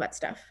control, all of that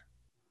stuff.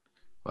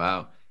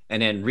 Wow.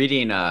 And then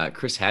reading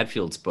Chris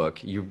Hadfield's book,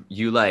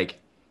 you like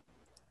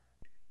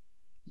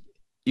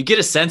you get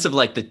a sense of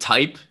like the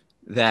type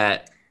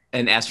that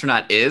an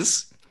astronaut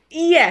is.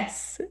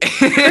 Yes,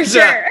 for And,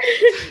 sure.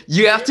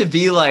 you have to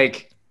be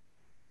like,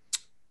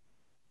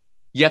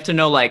 you have to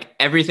know like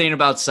everything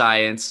about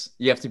science.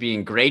 You have to be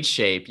in great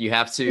shape. You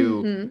have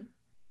to Hmm.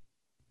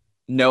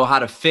 know how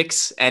to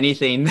fix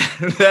anything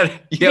that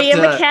you have Be a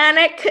to.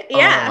 mechanic. Oh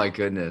Yeah. my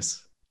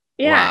goodness.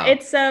 Yeah.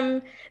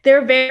 Wow.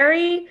 They're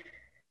very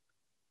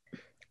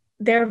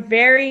they're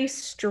very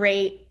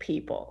straight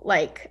people.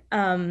 Like,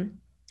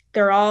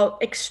 they're all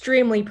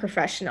extremely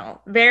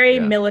professional, very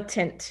Yeah.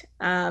 militant.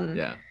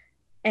 Yeah.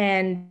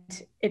 And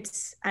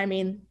I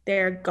mean,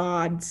 they're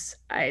gods.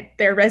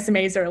 Their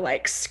resumes are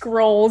like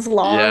scrolls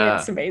long.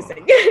 It's Yeah.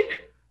 amazing.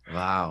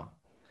 Wow.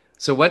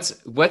 So what's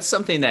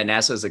something that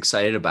NASA is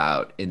excited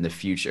about in the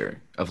future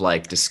of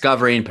like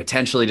discovering,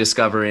 potentially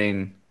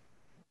discovering?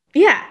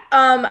 Yeah.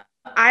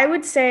 I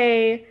would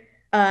say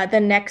the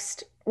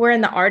next we're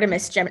in the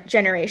Artemis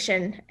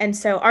generation, and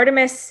so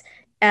Artemis,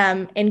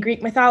 in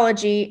Greek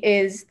mythology,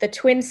 is the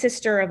twin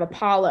sister of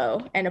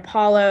Apollo, and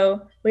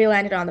Apollo we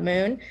landed on the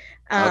moon,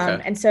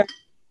 Okay. and so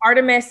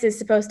Artemis is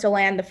supposed to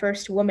land the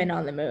first woman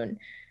on the moon,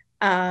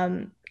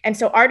 and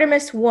so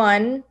Artemis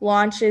 1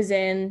 launches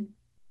in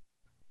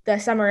the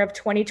summer of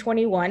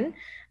 2021.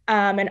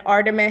 And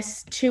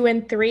Artemis 2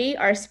 and 3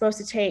 are supposed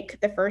to take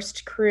the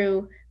first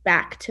crew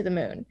back to the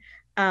moon.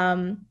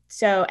 And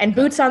Okay.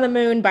 boots on the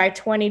moon by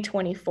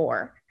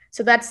 2024.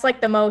 So that's like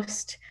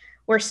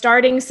we're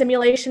starting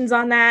simulations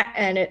on that,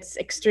 and it's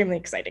extremely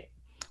exciting.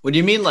 What do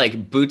you mean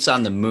like boots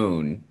on the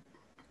moon?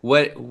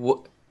 What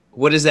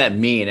does that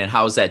mean and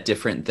how is that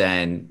different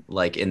than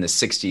like in the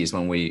 60s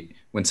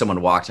when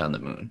someone walked on the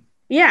moon?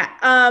 Yeah.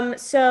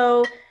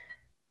 So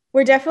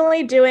we're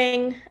definitely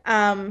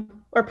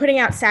we're putting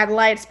out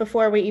satellites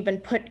before we even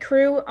put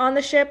crew on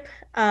the ship.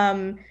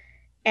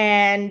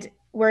 And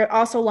we're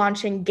also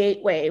launching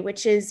Gateway,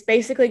 which is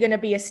basically going to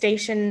be a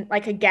station,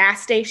 like a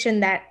gas station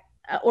that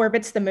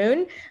orbits the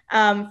moon,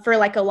 for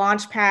like a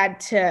launch pad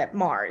to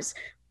Mars.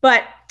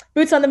 But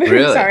boots on the moon,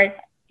 Really? sorry.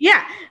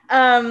 Yeah.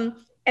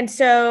 And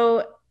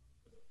so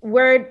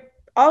we're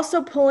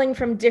also pulling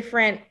from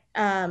different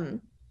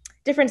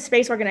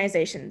space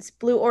organizations,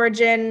 Blue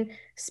Origin,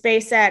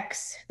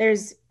 SpaceX.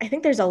 I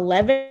think there's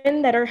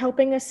 11 that are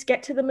helping us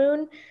get to the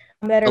moon,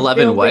 that are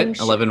 11 building what?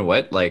 11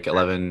 what? Like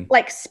 11.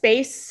 like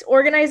space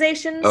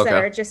organizations that Okay.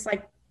 are just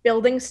like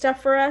building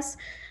stuff for us.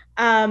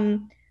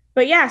 Um,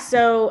 but yeah,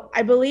 so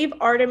I believe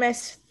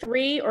Artemis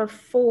 3 or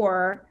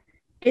 4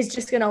 is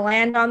just going to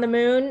land on the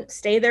moon,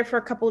 stay there for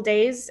a couple of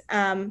days,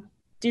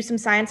 do some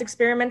science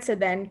experiments,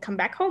 and then come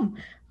back home.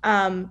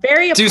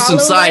 Very Do some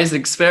Apollo science like.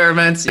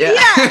 experiments. Yeah.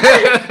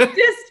 Yeah.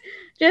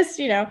 just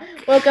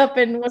woke up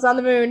and was on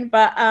the moon.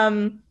 But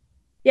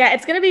yeah,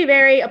 it's gonna be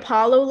very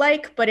Apollo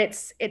like, but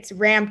it's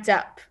ramped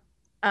up.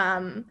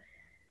 Um,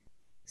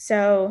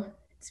 so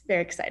it's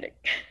very exciting.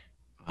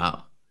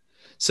 Wow.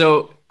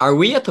 So are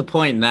we at the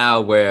point now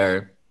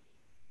where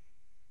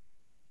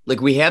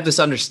like we have this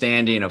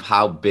understanding of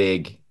how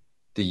big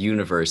the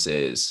universe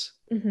is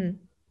Hmm.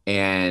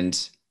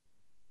 and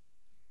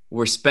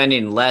we're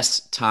spending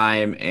less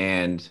time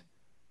and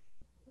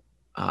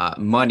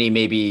money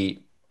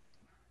maybe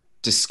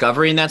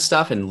discovering that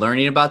stuff and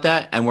learning about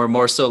that, and we're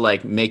more so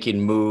like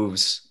making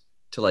moves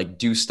to like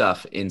do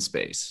stuff in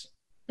space.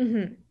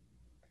 Hmm.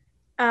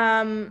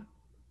 Um,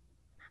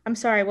 I'm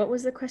sorry, what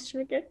was the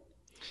question again?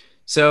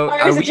 So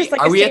Or is it just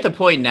like are a we at the state?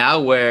 point now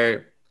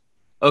where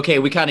okay,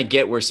 we kind of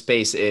get where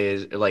space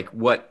is, like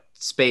what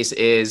space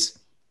is.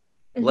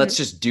 Let's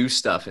Hmm. just do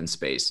stuff in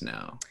space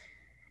now.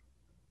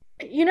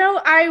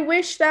 I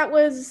wish that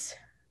was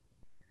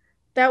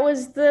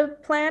the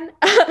plan.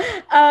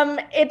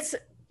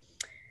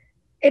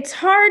 It's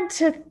hard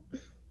to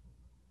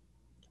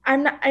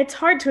I'm not, it's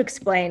hard to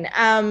explain,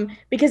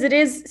 because it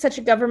is such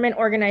a government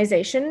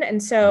organization.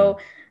 And Mhm. so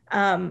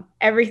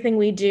everything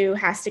we do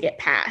has to get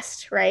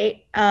passed,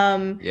 right?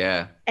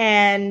 Yeah.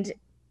 And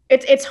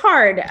it's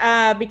hard,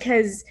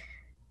 because,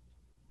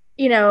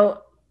 you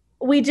know,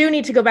 we do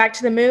need to go back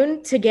to the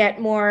moon to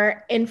get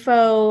more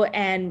info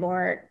and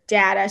more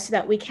data so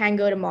that we can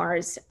go to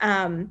Mars.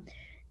 And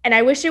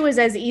I wish it was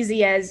as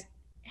easy as,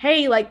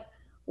 hey, like,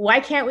 why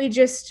can't we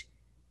just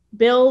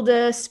build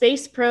a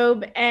space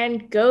probe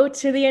and go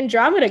to the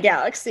Andromeda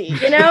galaxy,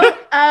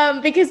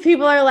 because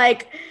people are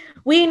like,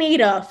 we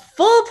need a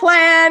full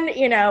plan,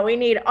 we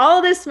need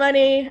all this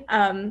money.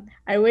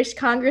 I wish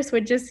Congress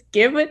would just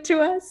give it to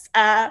us.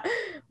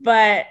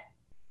 But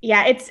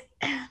yeah,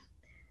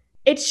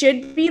 it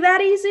should be that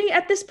easy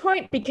at this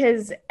point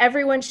because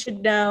everyone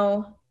should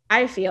know,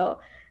 I feel,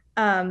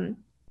 um,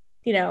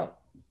 you know,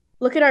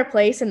 look at our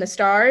place in the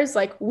stars.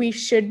 Like, we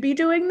should be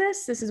doing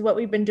this. This is what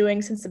we've been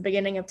doing since the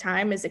beginning of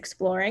time, is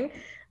exploring.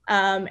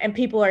 And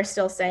people are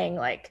still saying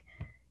like,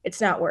 it's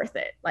not worth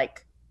it.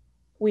 Like,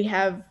 we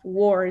have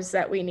wars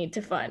that we need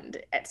to fund,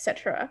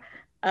 etc.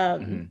 Um,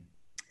 Mhm.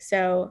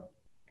 so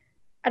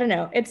I don't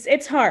know.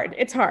 It's hard.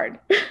 It's hard.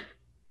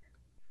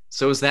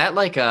 So is that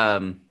like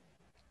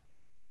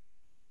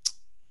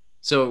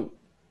so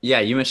yeah,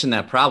 you mentioned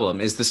that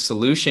problem. Is the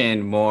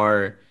solution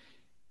more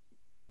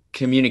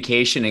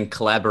communication and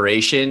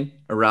collaboration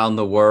around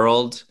the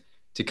world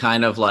to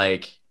kind of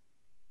like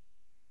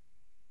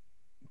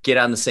get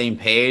on the same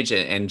page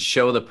and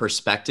show the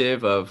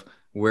perspective of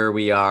where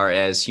we are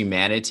as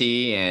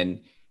humanity and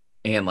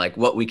like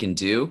what we can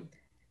do?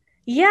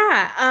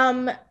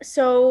 Yeah.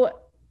 So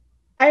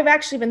I've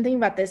actually been thinking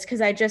about this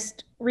because I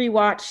just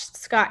rewatched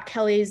Scott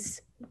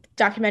Kelly's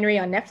documentary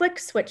on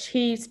Netflix, which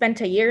he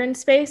spent a year in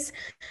space,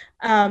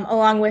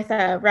 along with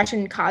a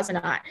Russian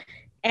cosmonaut.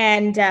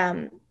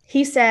 And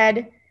he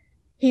said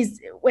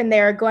when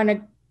they're going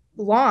to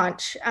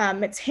launch,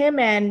 it's him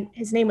and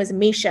his name was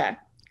Misha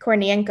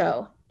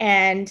Kornienko,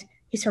 and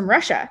he's from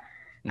Russia.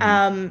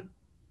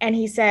 And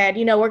he said,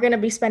 we're going to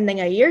be spending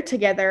a year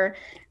together.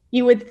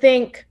 You would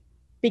think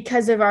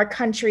because of our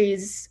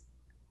country's,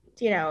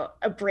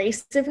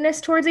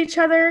 abrasiveness towards each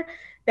other,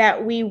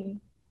 that we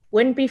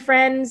wouldn't be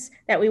friends,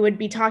 that we would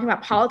be talking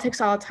about politics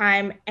all the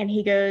time. And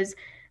he goes,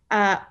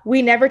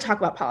 we never talk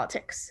about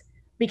politics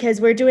because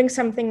we're doing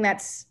something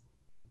that's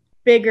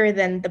bigger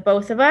than the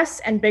both of us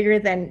and bigger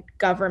than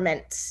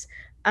governments.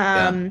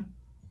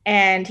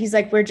 And he's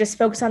like, we're just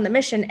focused on the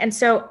mission. And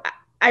so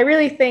I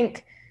really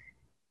think,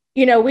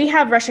 we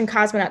have Russian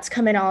cosmonauts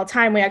come in all the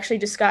time. We actually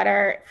just got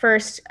our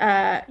first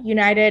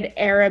United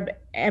Arab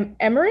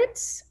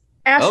Emirates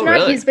astronaut. Oh,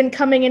 really? He's been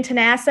coming into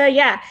NASA.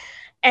 Yeah.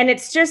 And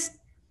it's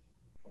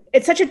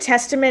such a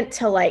testament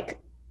to like,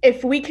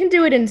 if we can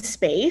do it in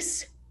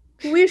space,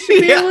 we should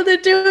be able to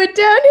do it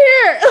down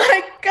here.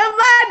 Like, come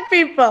on,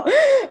 people.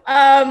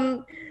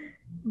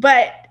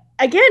 But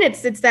again,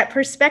 it's that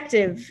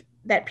perspective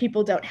that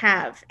people don't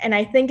have. And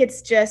I think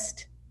it's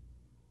just,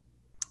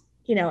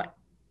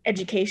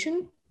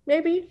 education,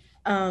 maybe,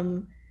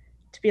 to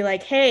be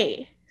like,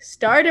 hey,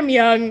 start them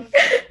young,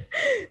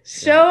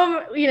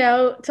 show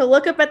them, to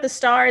look up at the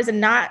stars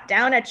and not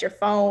down at your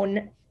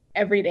phone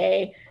every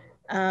day.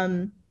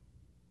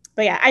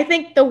 But yeah, I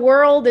think the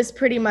world is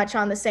pretty much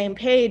on the same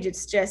page.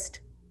 It's just,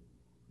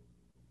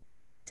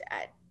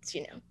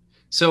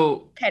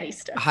 so petty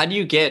stuff. How do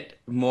you get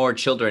more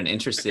children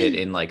interested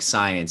in like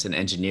science and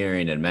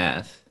engineering and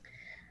math?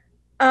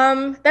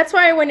 That's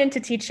why I went into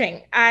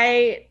teaching.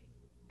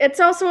 It's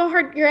also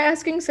you're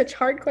asking such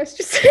hard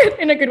questions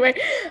in a good way.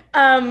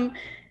 I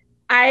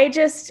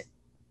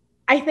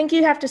think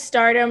you have to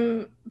start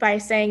them by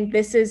saying,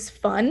 this is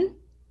fun.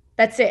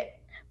 That's it.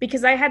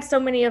 Because I had so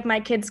many of my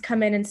kids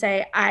come in and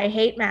say, I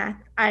hate math.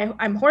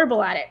 I'm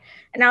horrible at it.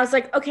 And I was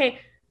like, okay,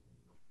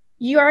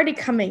 you're already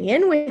coming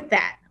in with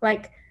that.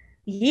 Like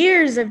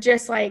years of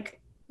just like,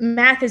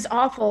 math is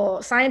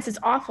awful, science is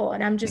awful.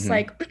 And I'm just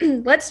like,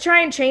 let's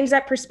try and change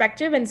that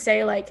perspective and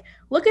say like,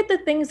 look at the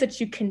things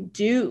that you can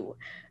do.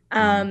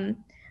 I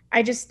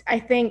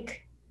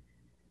think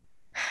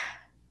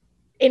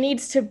it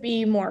needs to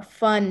be more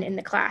fun in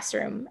the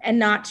classroom and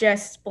not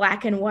just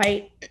black and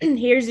white.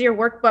 Here's your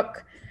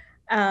workbook.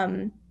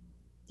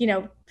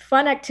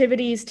 Fun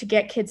activities to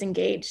get kids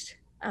engaged.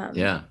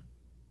 Yeah.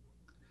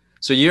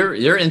 So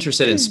you're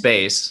interested in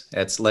space.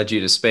 That's led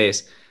you to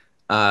space.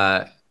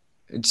 So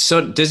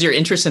does your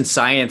interest in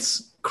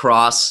science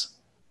cross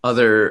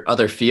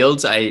other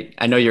fields? I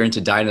know you're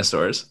into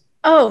dinosaurs.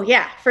 Oh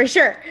yeah, for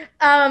sure.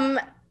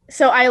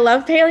 So I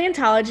love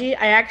paleontology.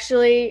 I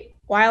actually,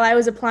 while I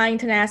was applying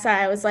to NASA,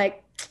 I was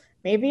like,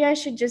 maybe I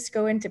should just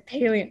go into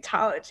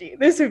paleontology.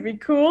 This would be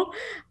cool.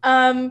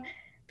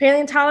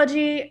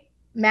 Paleontology,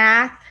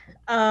 math.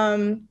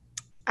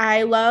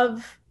 I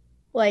love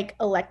like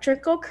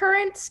electrical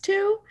currents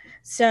too.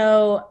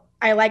 So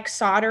I like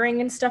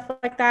soldering and stuff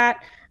like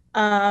that.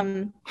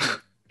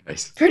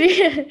 Nice.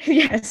 Pretty,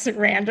 yes,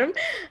 random.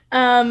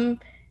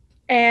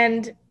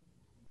 And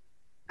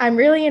I'm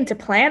really into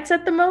plants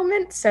at the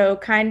moment. So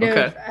kind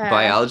of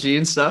biology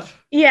and stuff.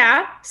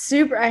 Yeah,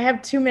 super. I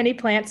have too many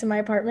plants in my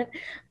apartment.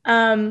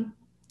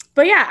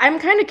 But yeah, I'm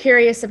kind of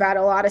curious about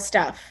a lot of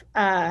stuff,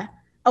 a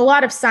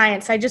lot of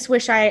science. I just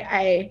wish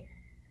I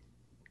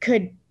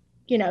could,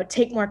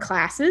 take more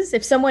classes.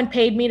 If someone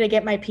paid me to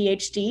get my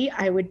PhD,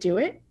 I would do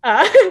it.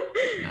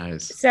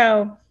 Nice.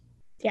 So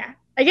yeah,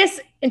 I guess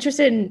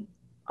interested in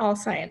all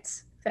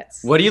science.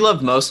 What do you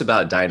love most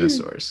about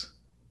dinosaurs?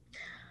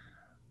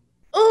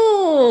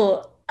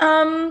 Oh,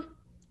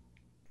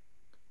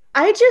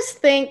 I just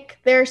think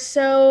this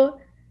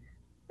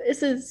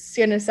is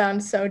going to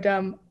sound so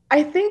dumb.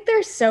 I think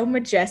they're so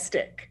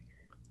majestic.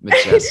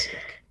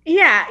 Majestic.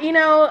 Yeah.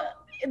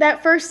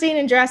 That first scene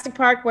in Jurassic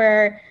Park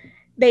where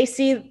they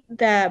see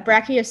the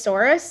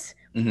Brachiosaurus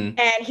and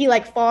he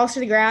like falls to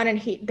the ground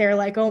and they're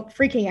like,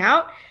 freaking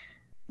out.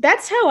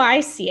 That's how I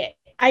see it.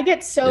 I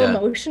get so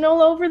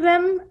emotional over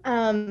them.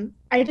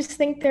 I just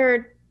think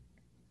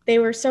they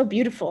were so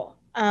beautiful.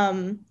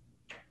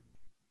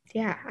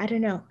 Yeah, I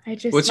don't know.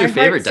 What's your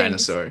favorite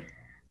dinosaur?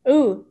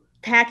 Ooh,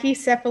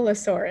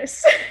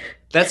 Pachycephalosaurus.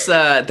 That's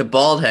the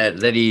bald head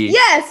that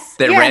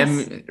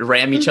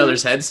ram each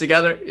other's heads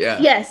together. Yeah.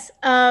 Yes.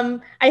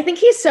 I think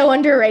he's so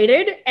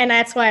underrated, and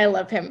that's why I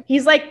love him.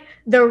 He's like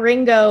the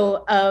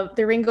Ringo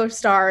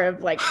Starr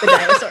of like the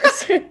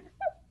dinosaurs.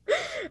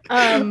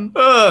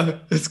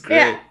 That's great.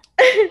 Yeah.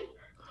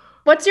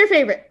 What's your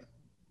favorite?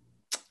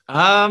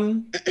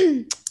 Um,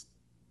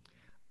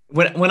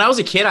 when I was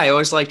a kid, I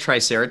always liked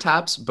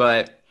Triceratops,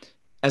 but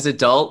as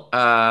adult,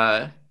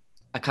 I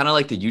kind of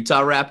like the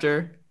Utah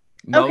Raptor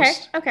Okay,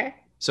 most. okay.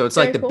 So it's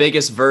like Very the cool.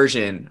 biggest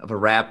version of a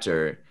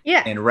raptor,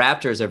 Yeah. and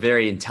raptors are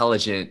very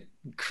intelligent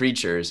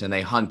creatures, and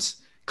they hunt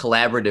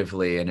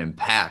collaboratively and in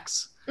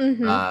packs.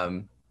 Mm-hmm.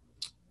 Um,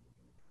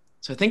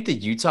 so I think the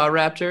Utah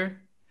Raptor.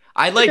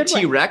 I It's a like good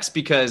T one. Rex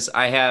because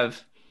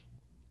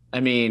I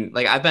mean,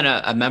 like I've been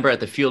a member at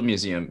the Field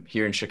Museum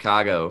here in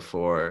Chicago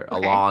for a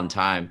Okay. long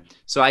time,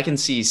 so I can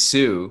see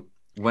Sue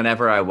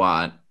whenever I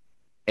want,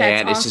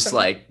 That's and it's just awesome.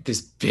 like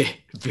this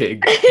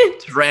big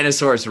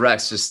Tyrannosaurus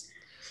Rex. Just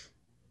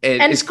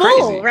And it's full,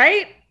 crazy.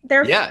 right?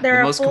 Yeah, the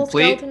They're a most full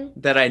complete skeleton.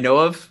 that I know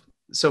of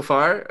so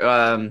far.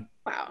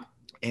 Wow.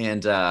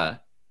 And yeah,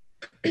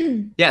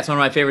 it's one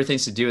of my favorite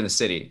things to do in the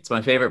city. It's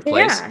my favorite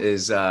place Yeah,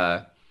 is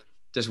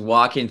just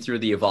walking through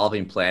the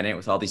evolving planet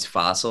with all these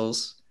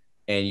fossils,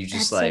 and you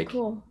just that's so like,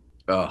 cool.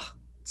 oh,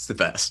 it's the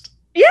best.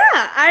 Yeah,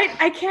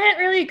 I can't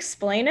really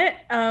explain it.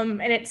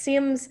 And it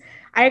seems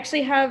I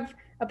actually have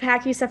a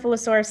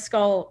Pachycephalosaurus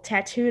skull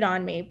tattooed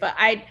on me, but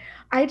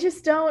I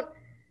just don't.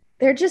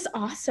 They're just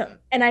awesome,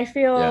 and I Yeah,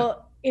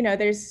 feel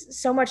there's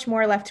so much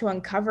more left to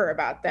uncover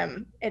about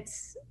them.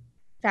 It's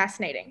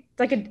fascinating. It's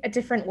like a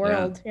different yeah.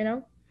 world, you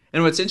know.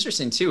 And what's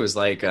interesting too is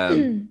like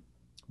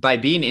by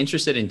being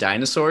interested in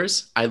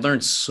dinosaurs, I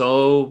learned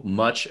so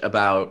much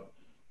about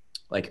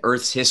like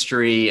Earth's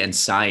history and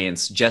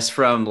science just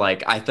from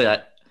like I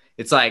thought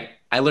it's like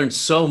I learned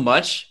so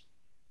much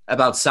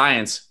about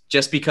science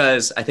just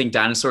because I think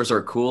dinosaurs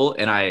are cool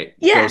and I go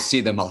Yeah,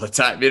 see them all the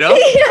time, you know?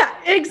 yeah,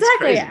 It's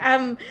exactly.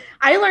 crazy.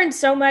 I learned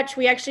so much.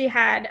 We actually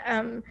had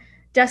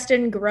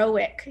Dustin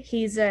Growick.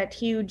 He's a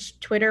huge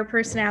Twitter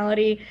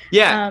personality.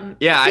 Yeah. Um,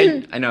 Yeah,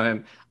 I know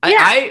him. I yeah,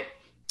 I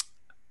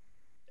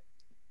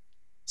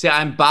see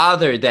I'm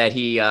bothered that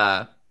he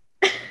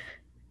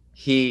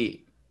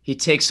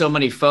takes so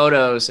many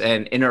photos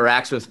and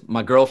interacts with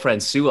my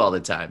girlfriend Sue all the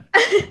time.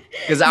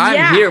 Because I'm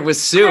yeah, here with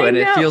Sue I and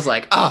it know. feels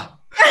like, oh,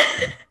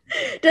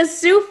 Does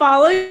Sue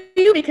follow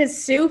you?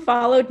 Because Sue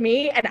followed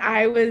me, and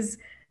I was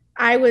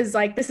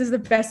like, this is the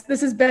best.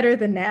 This is better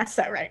than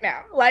NASA right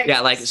now.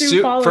 yeah, Like like Sue Sue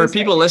for follows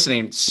me. people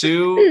listening,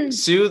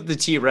 Sue the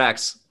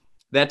T-Rex,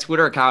 that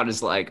Twitter account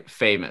is like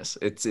famous.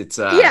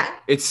 Yeah,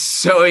 It's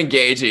so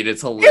engaging.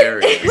 It's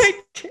hilarious.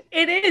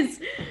 it is.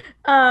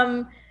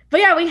 But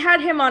yeah, we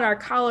had him on our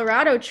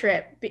Colorado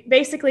trip,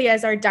 basically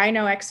as our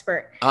dino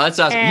expert, Oh, that's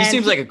awesome. He and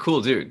seems like a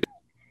cool dude.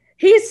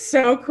 he's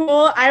so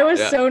cool. I was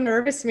Yeah. so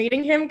nervous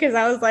meeting him because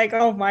I was like,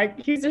 oh my,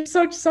 he's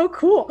just so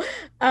cool.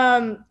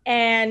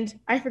 And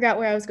I forgot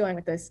where I was going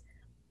with this.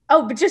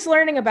 Oh, but just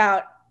learning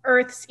about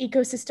Earth's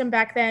ecosystem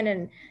back then,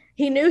 and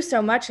he knew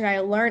so much, and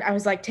I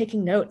was like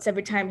taking notes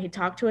every time he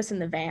talked to us in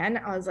the van.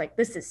 I was like,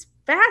 this is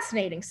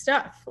fascinating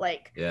stuff.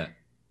 Like, Yeah.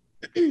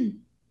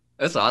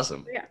 That's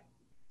awesome. yeah,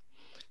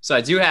 So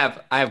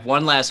I have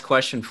one last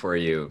question for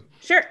you,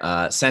 sure.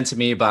 sent to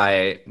me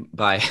by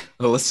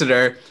a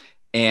listener,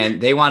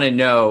 and they want to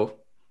know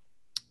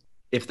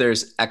if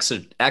there's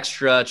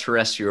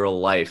extraterrestrial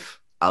life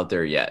out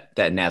there yet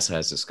that NASA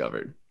has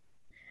discovered.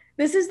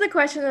 This is the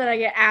question that I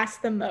get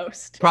asked the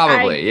most.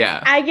 Probably,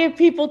 yeah. I give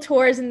people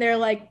tours and they're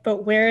like,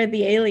 but where are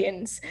the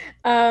aliens?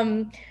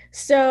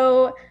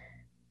 So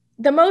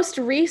the most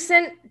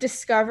recent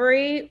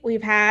discovery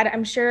we've had,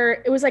 I'm sure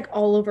it was like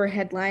all over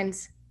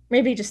headlines,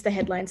 maybe just the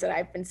headlines that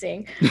I've been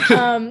seeing,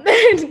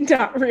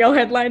 not real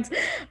headlines.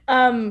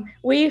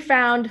 We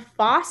found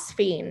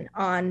phosphine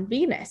on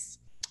Venus,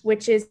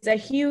 which is a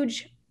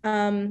huge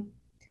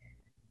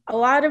a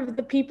lot of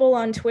the people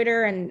on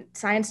Twitter and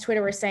science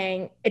Twitter were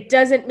saying it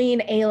doesn't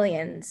mean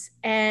aliens.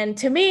 And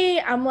to me,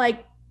 I'm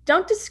like,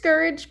 don't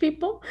discourage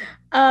people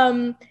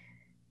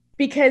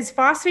because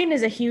phosphine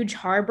is a huge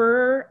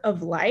harborer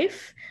of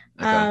life.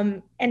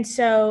 Okay. And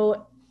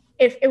so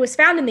if it was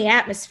found in the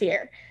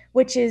atmosphere,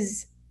 which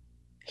is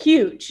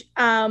huge.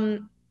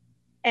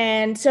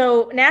 And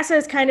so NASA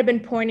has kind of been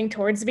pointing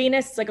towards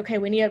Venus. It's like, okay,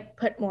 we need to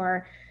put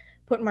more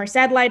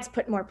satellites,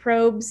 put more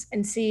probes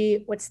and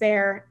see what's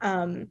there.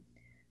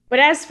 But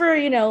as for,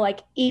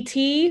 like ET,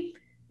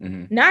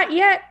 Hmm. not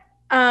yet.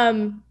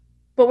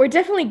 But we're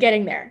definitely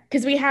getting there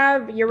because we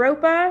have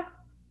Europa,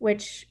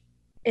 which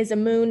is a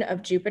moon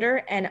of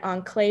Jupiter, and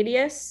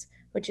Enceladus,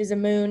 which is a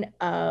moon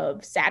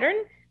of Saturn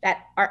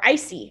that are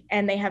icy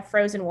and they have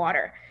frozen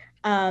water.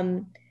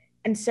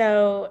 And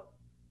so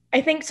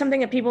I think something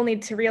that people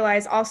need to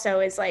realize also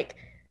is like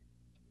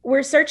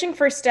we're searching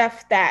for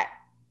stuff that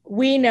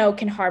we know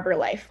can harbor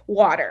life,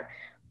 water,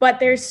 but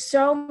there's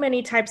so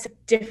many types of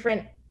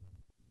different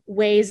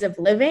ways of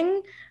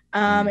living.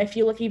 Hmm. If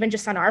you look even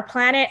just on our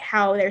planet,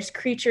 how there's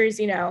creatures,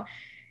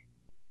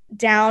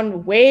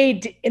 down way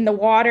in the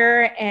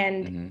water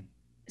and Hmm.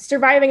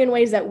 surviving in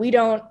ways that we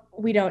don't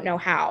know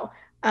how.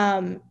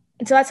 And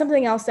so that's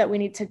something else that we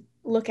need to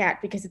look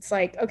at because it's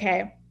like,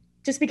 okay,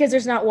 just because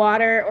there's not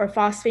water or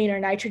phosphine or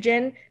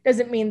nitrogen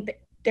doesn't mean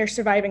they're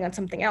surviving on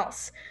something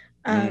else.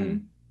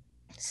 Mm.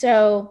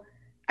 So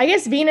I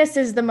guess Venus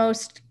is the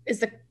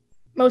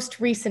most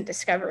recent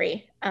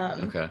discovery.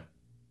 Okay.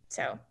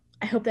 So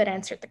I hope that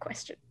answered the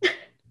question.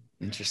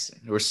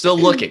 Interesting. We're still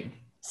looking.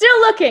 Still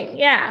looking,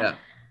 yeah.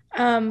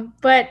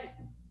 But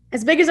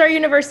as big as our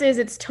universe is,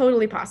 it's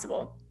totally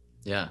possible.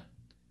 Yeah.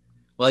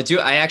 Well,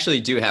 I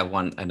actually do have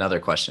another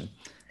question.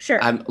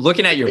 Sure. I'm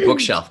looking at your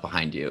bookshelf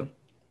behind you.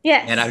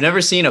 Yes. And I've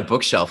never seen a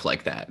bookshelf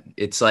like that.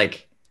 It's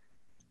like...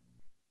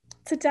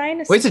 It's a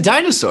dinosaur. Wait, it's a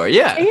dinosaur,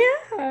 yeah.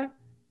 Yeah.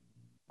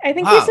 I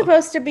think he's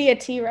supposed to be a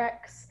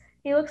T-Rex.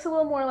 He looks a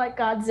little more like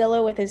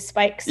Godzilla with his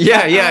spikes.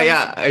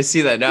 Yeah. I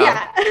see that now.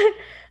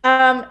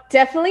 Yeah.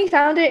 Definitely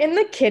found it in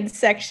the kids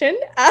section.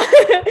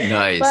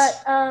 Nice.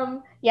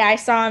 But yeah, I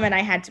saw him and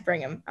I had to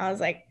bring him. I was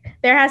like,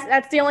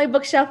 that's the only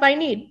bookshelf I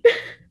need.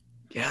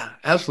 Yeah,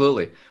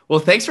 absolutely. Well,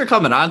 thanks for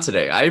coming on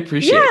today. I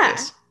appreciate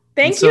this.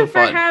 Thank you for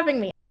having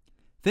me.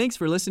 Thanks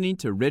for listening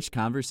to Rich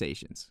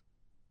Conversations.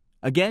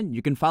 Again,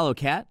 you can follow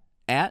Kat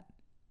at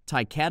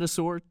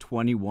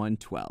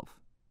Tycatosaur2112.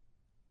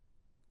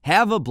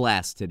 Have a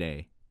blast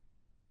today.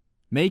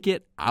 Make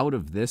it out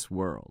of this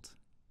world.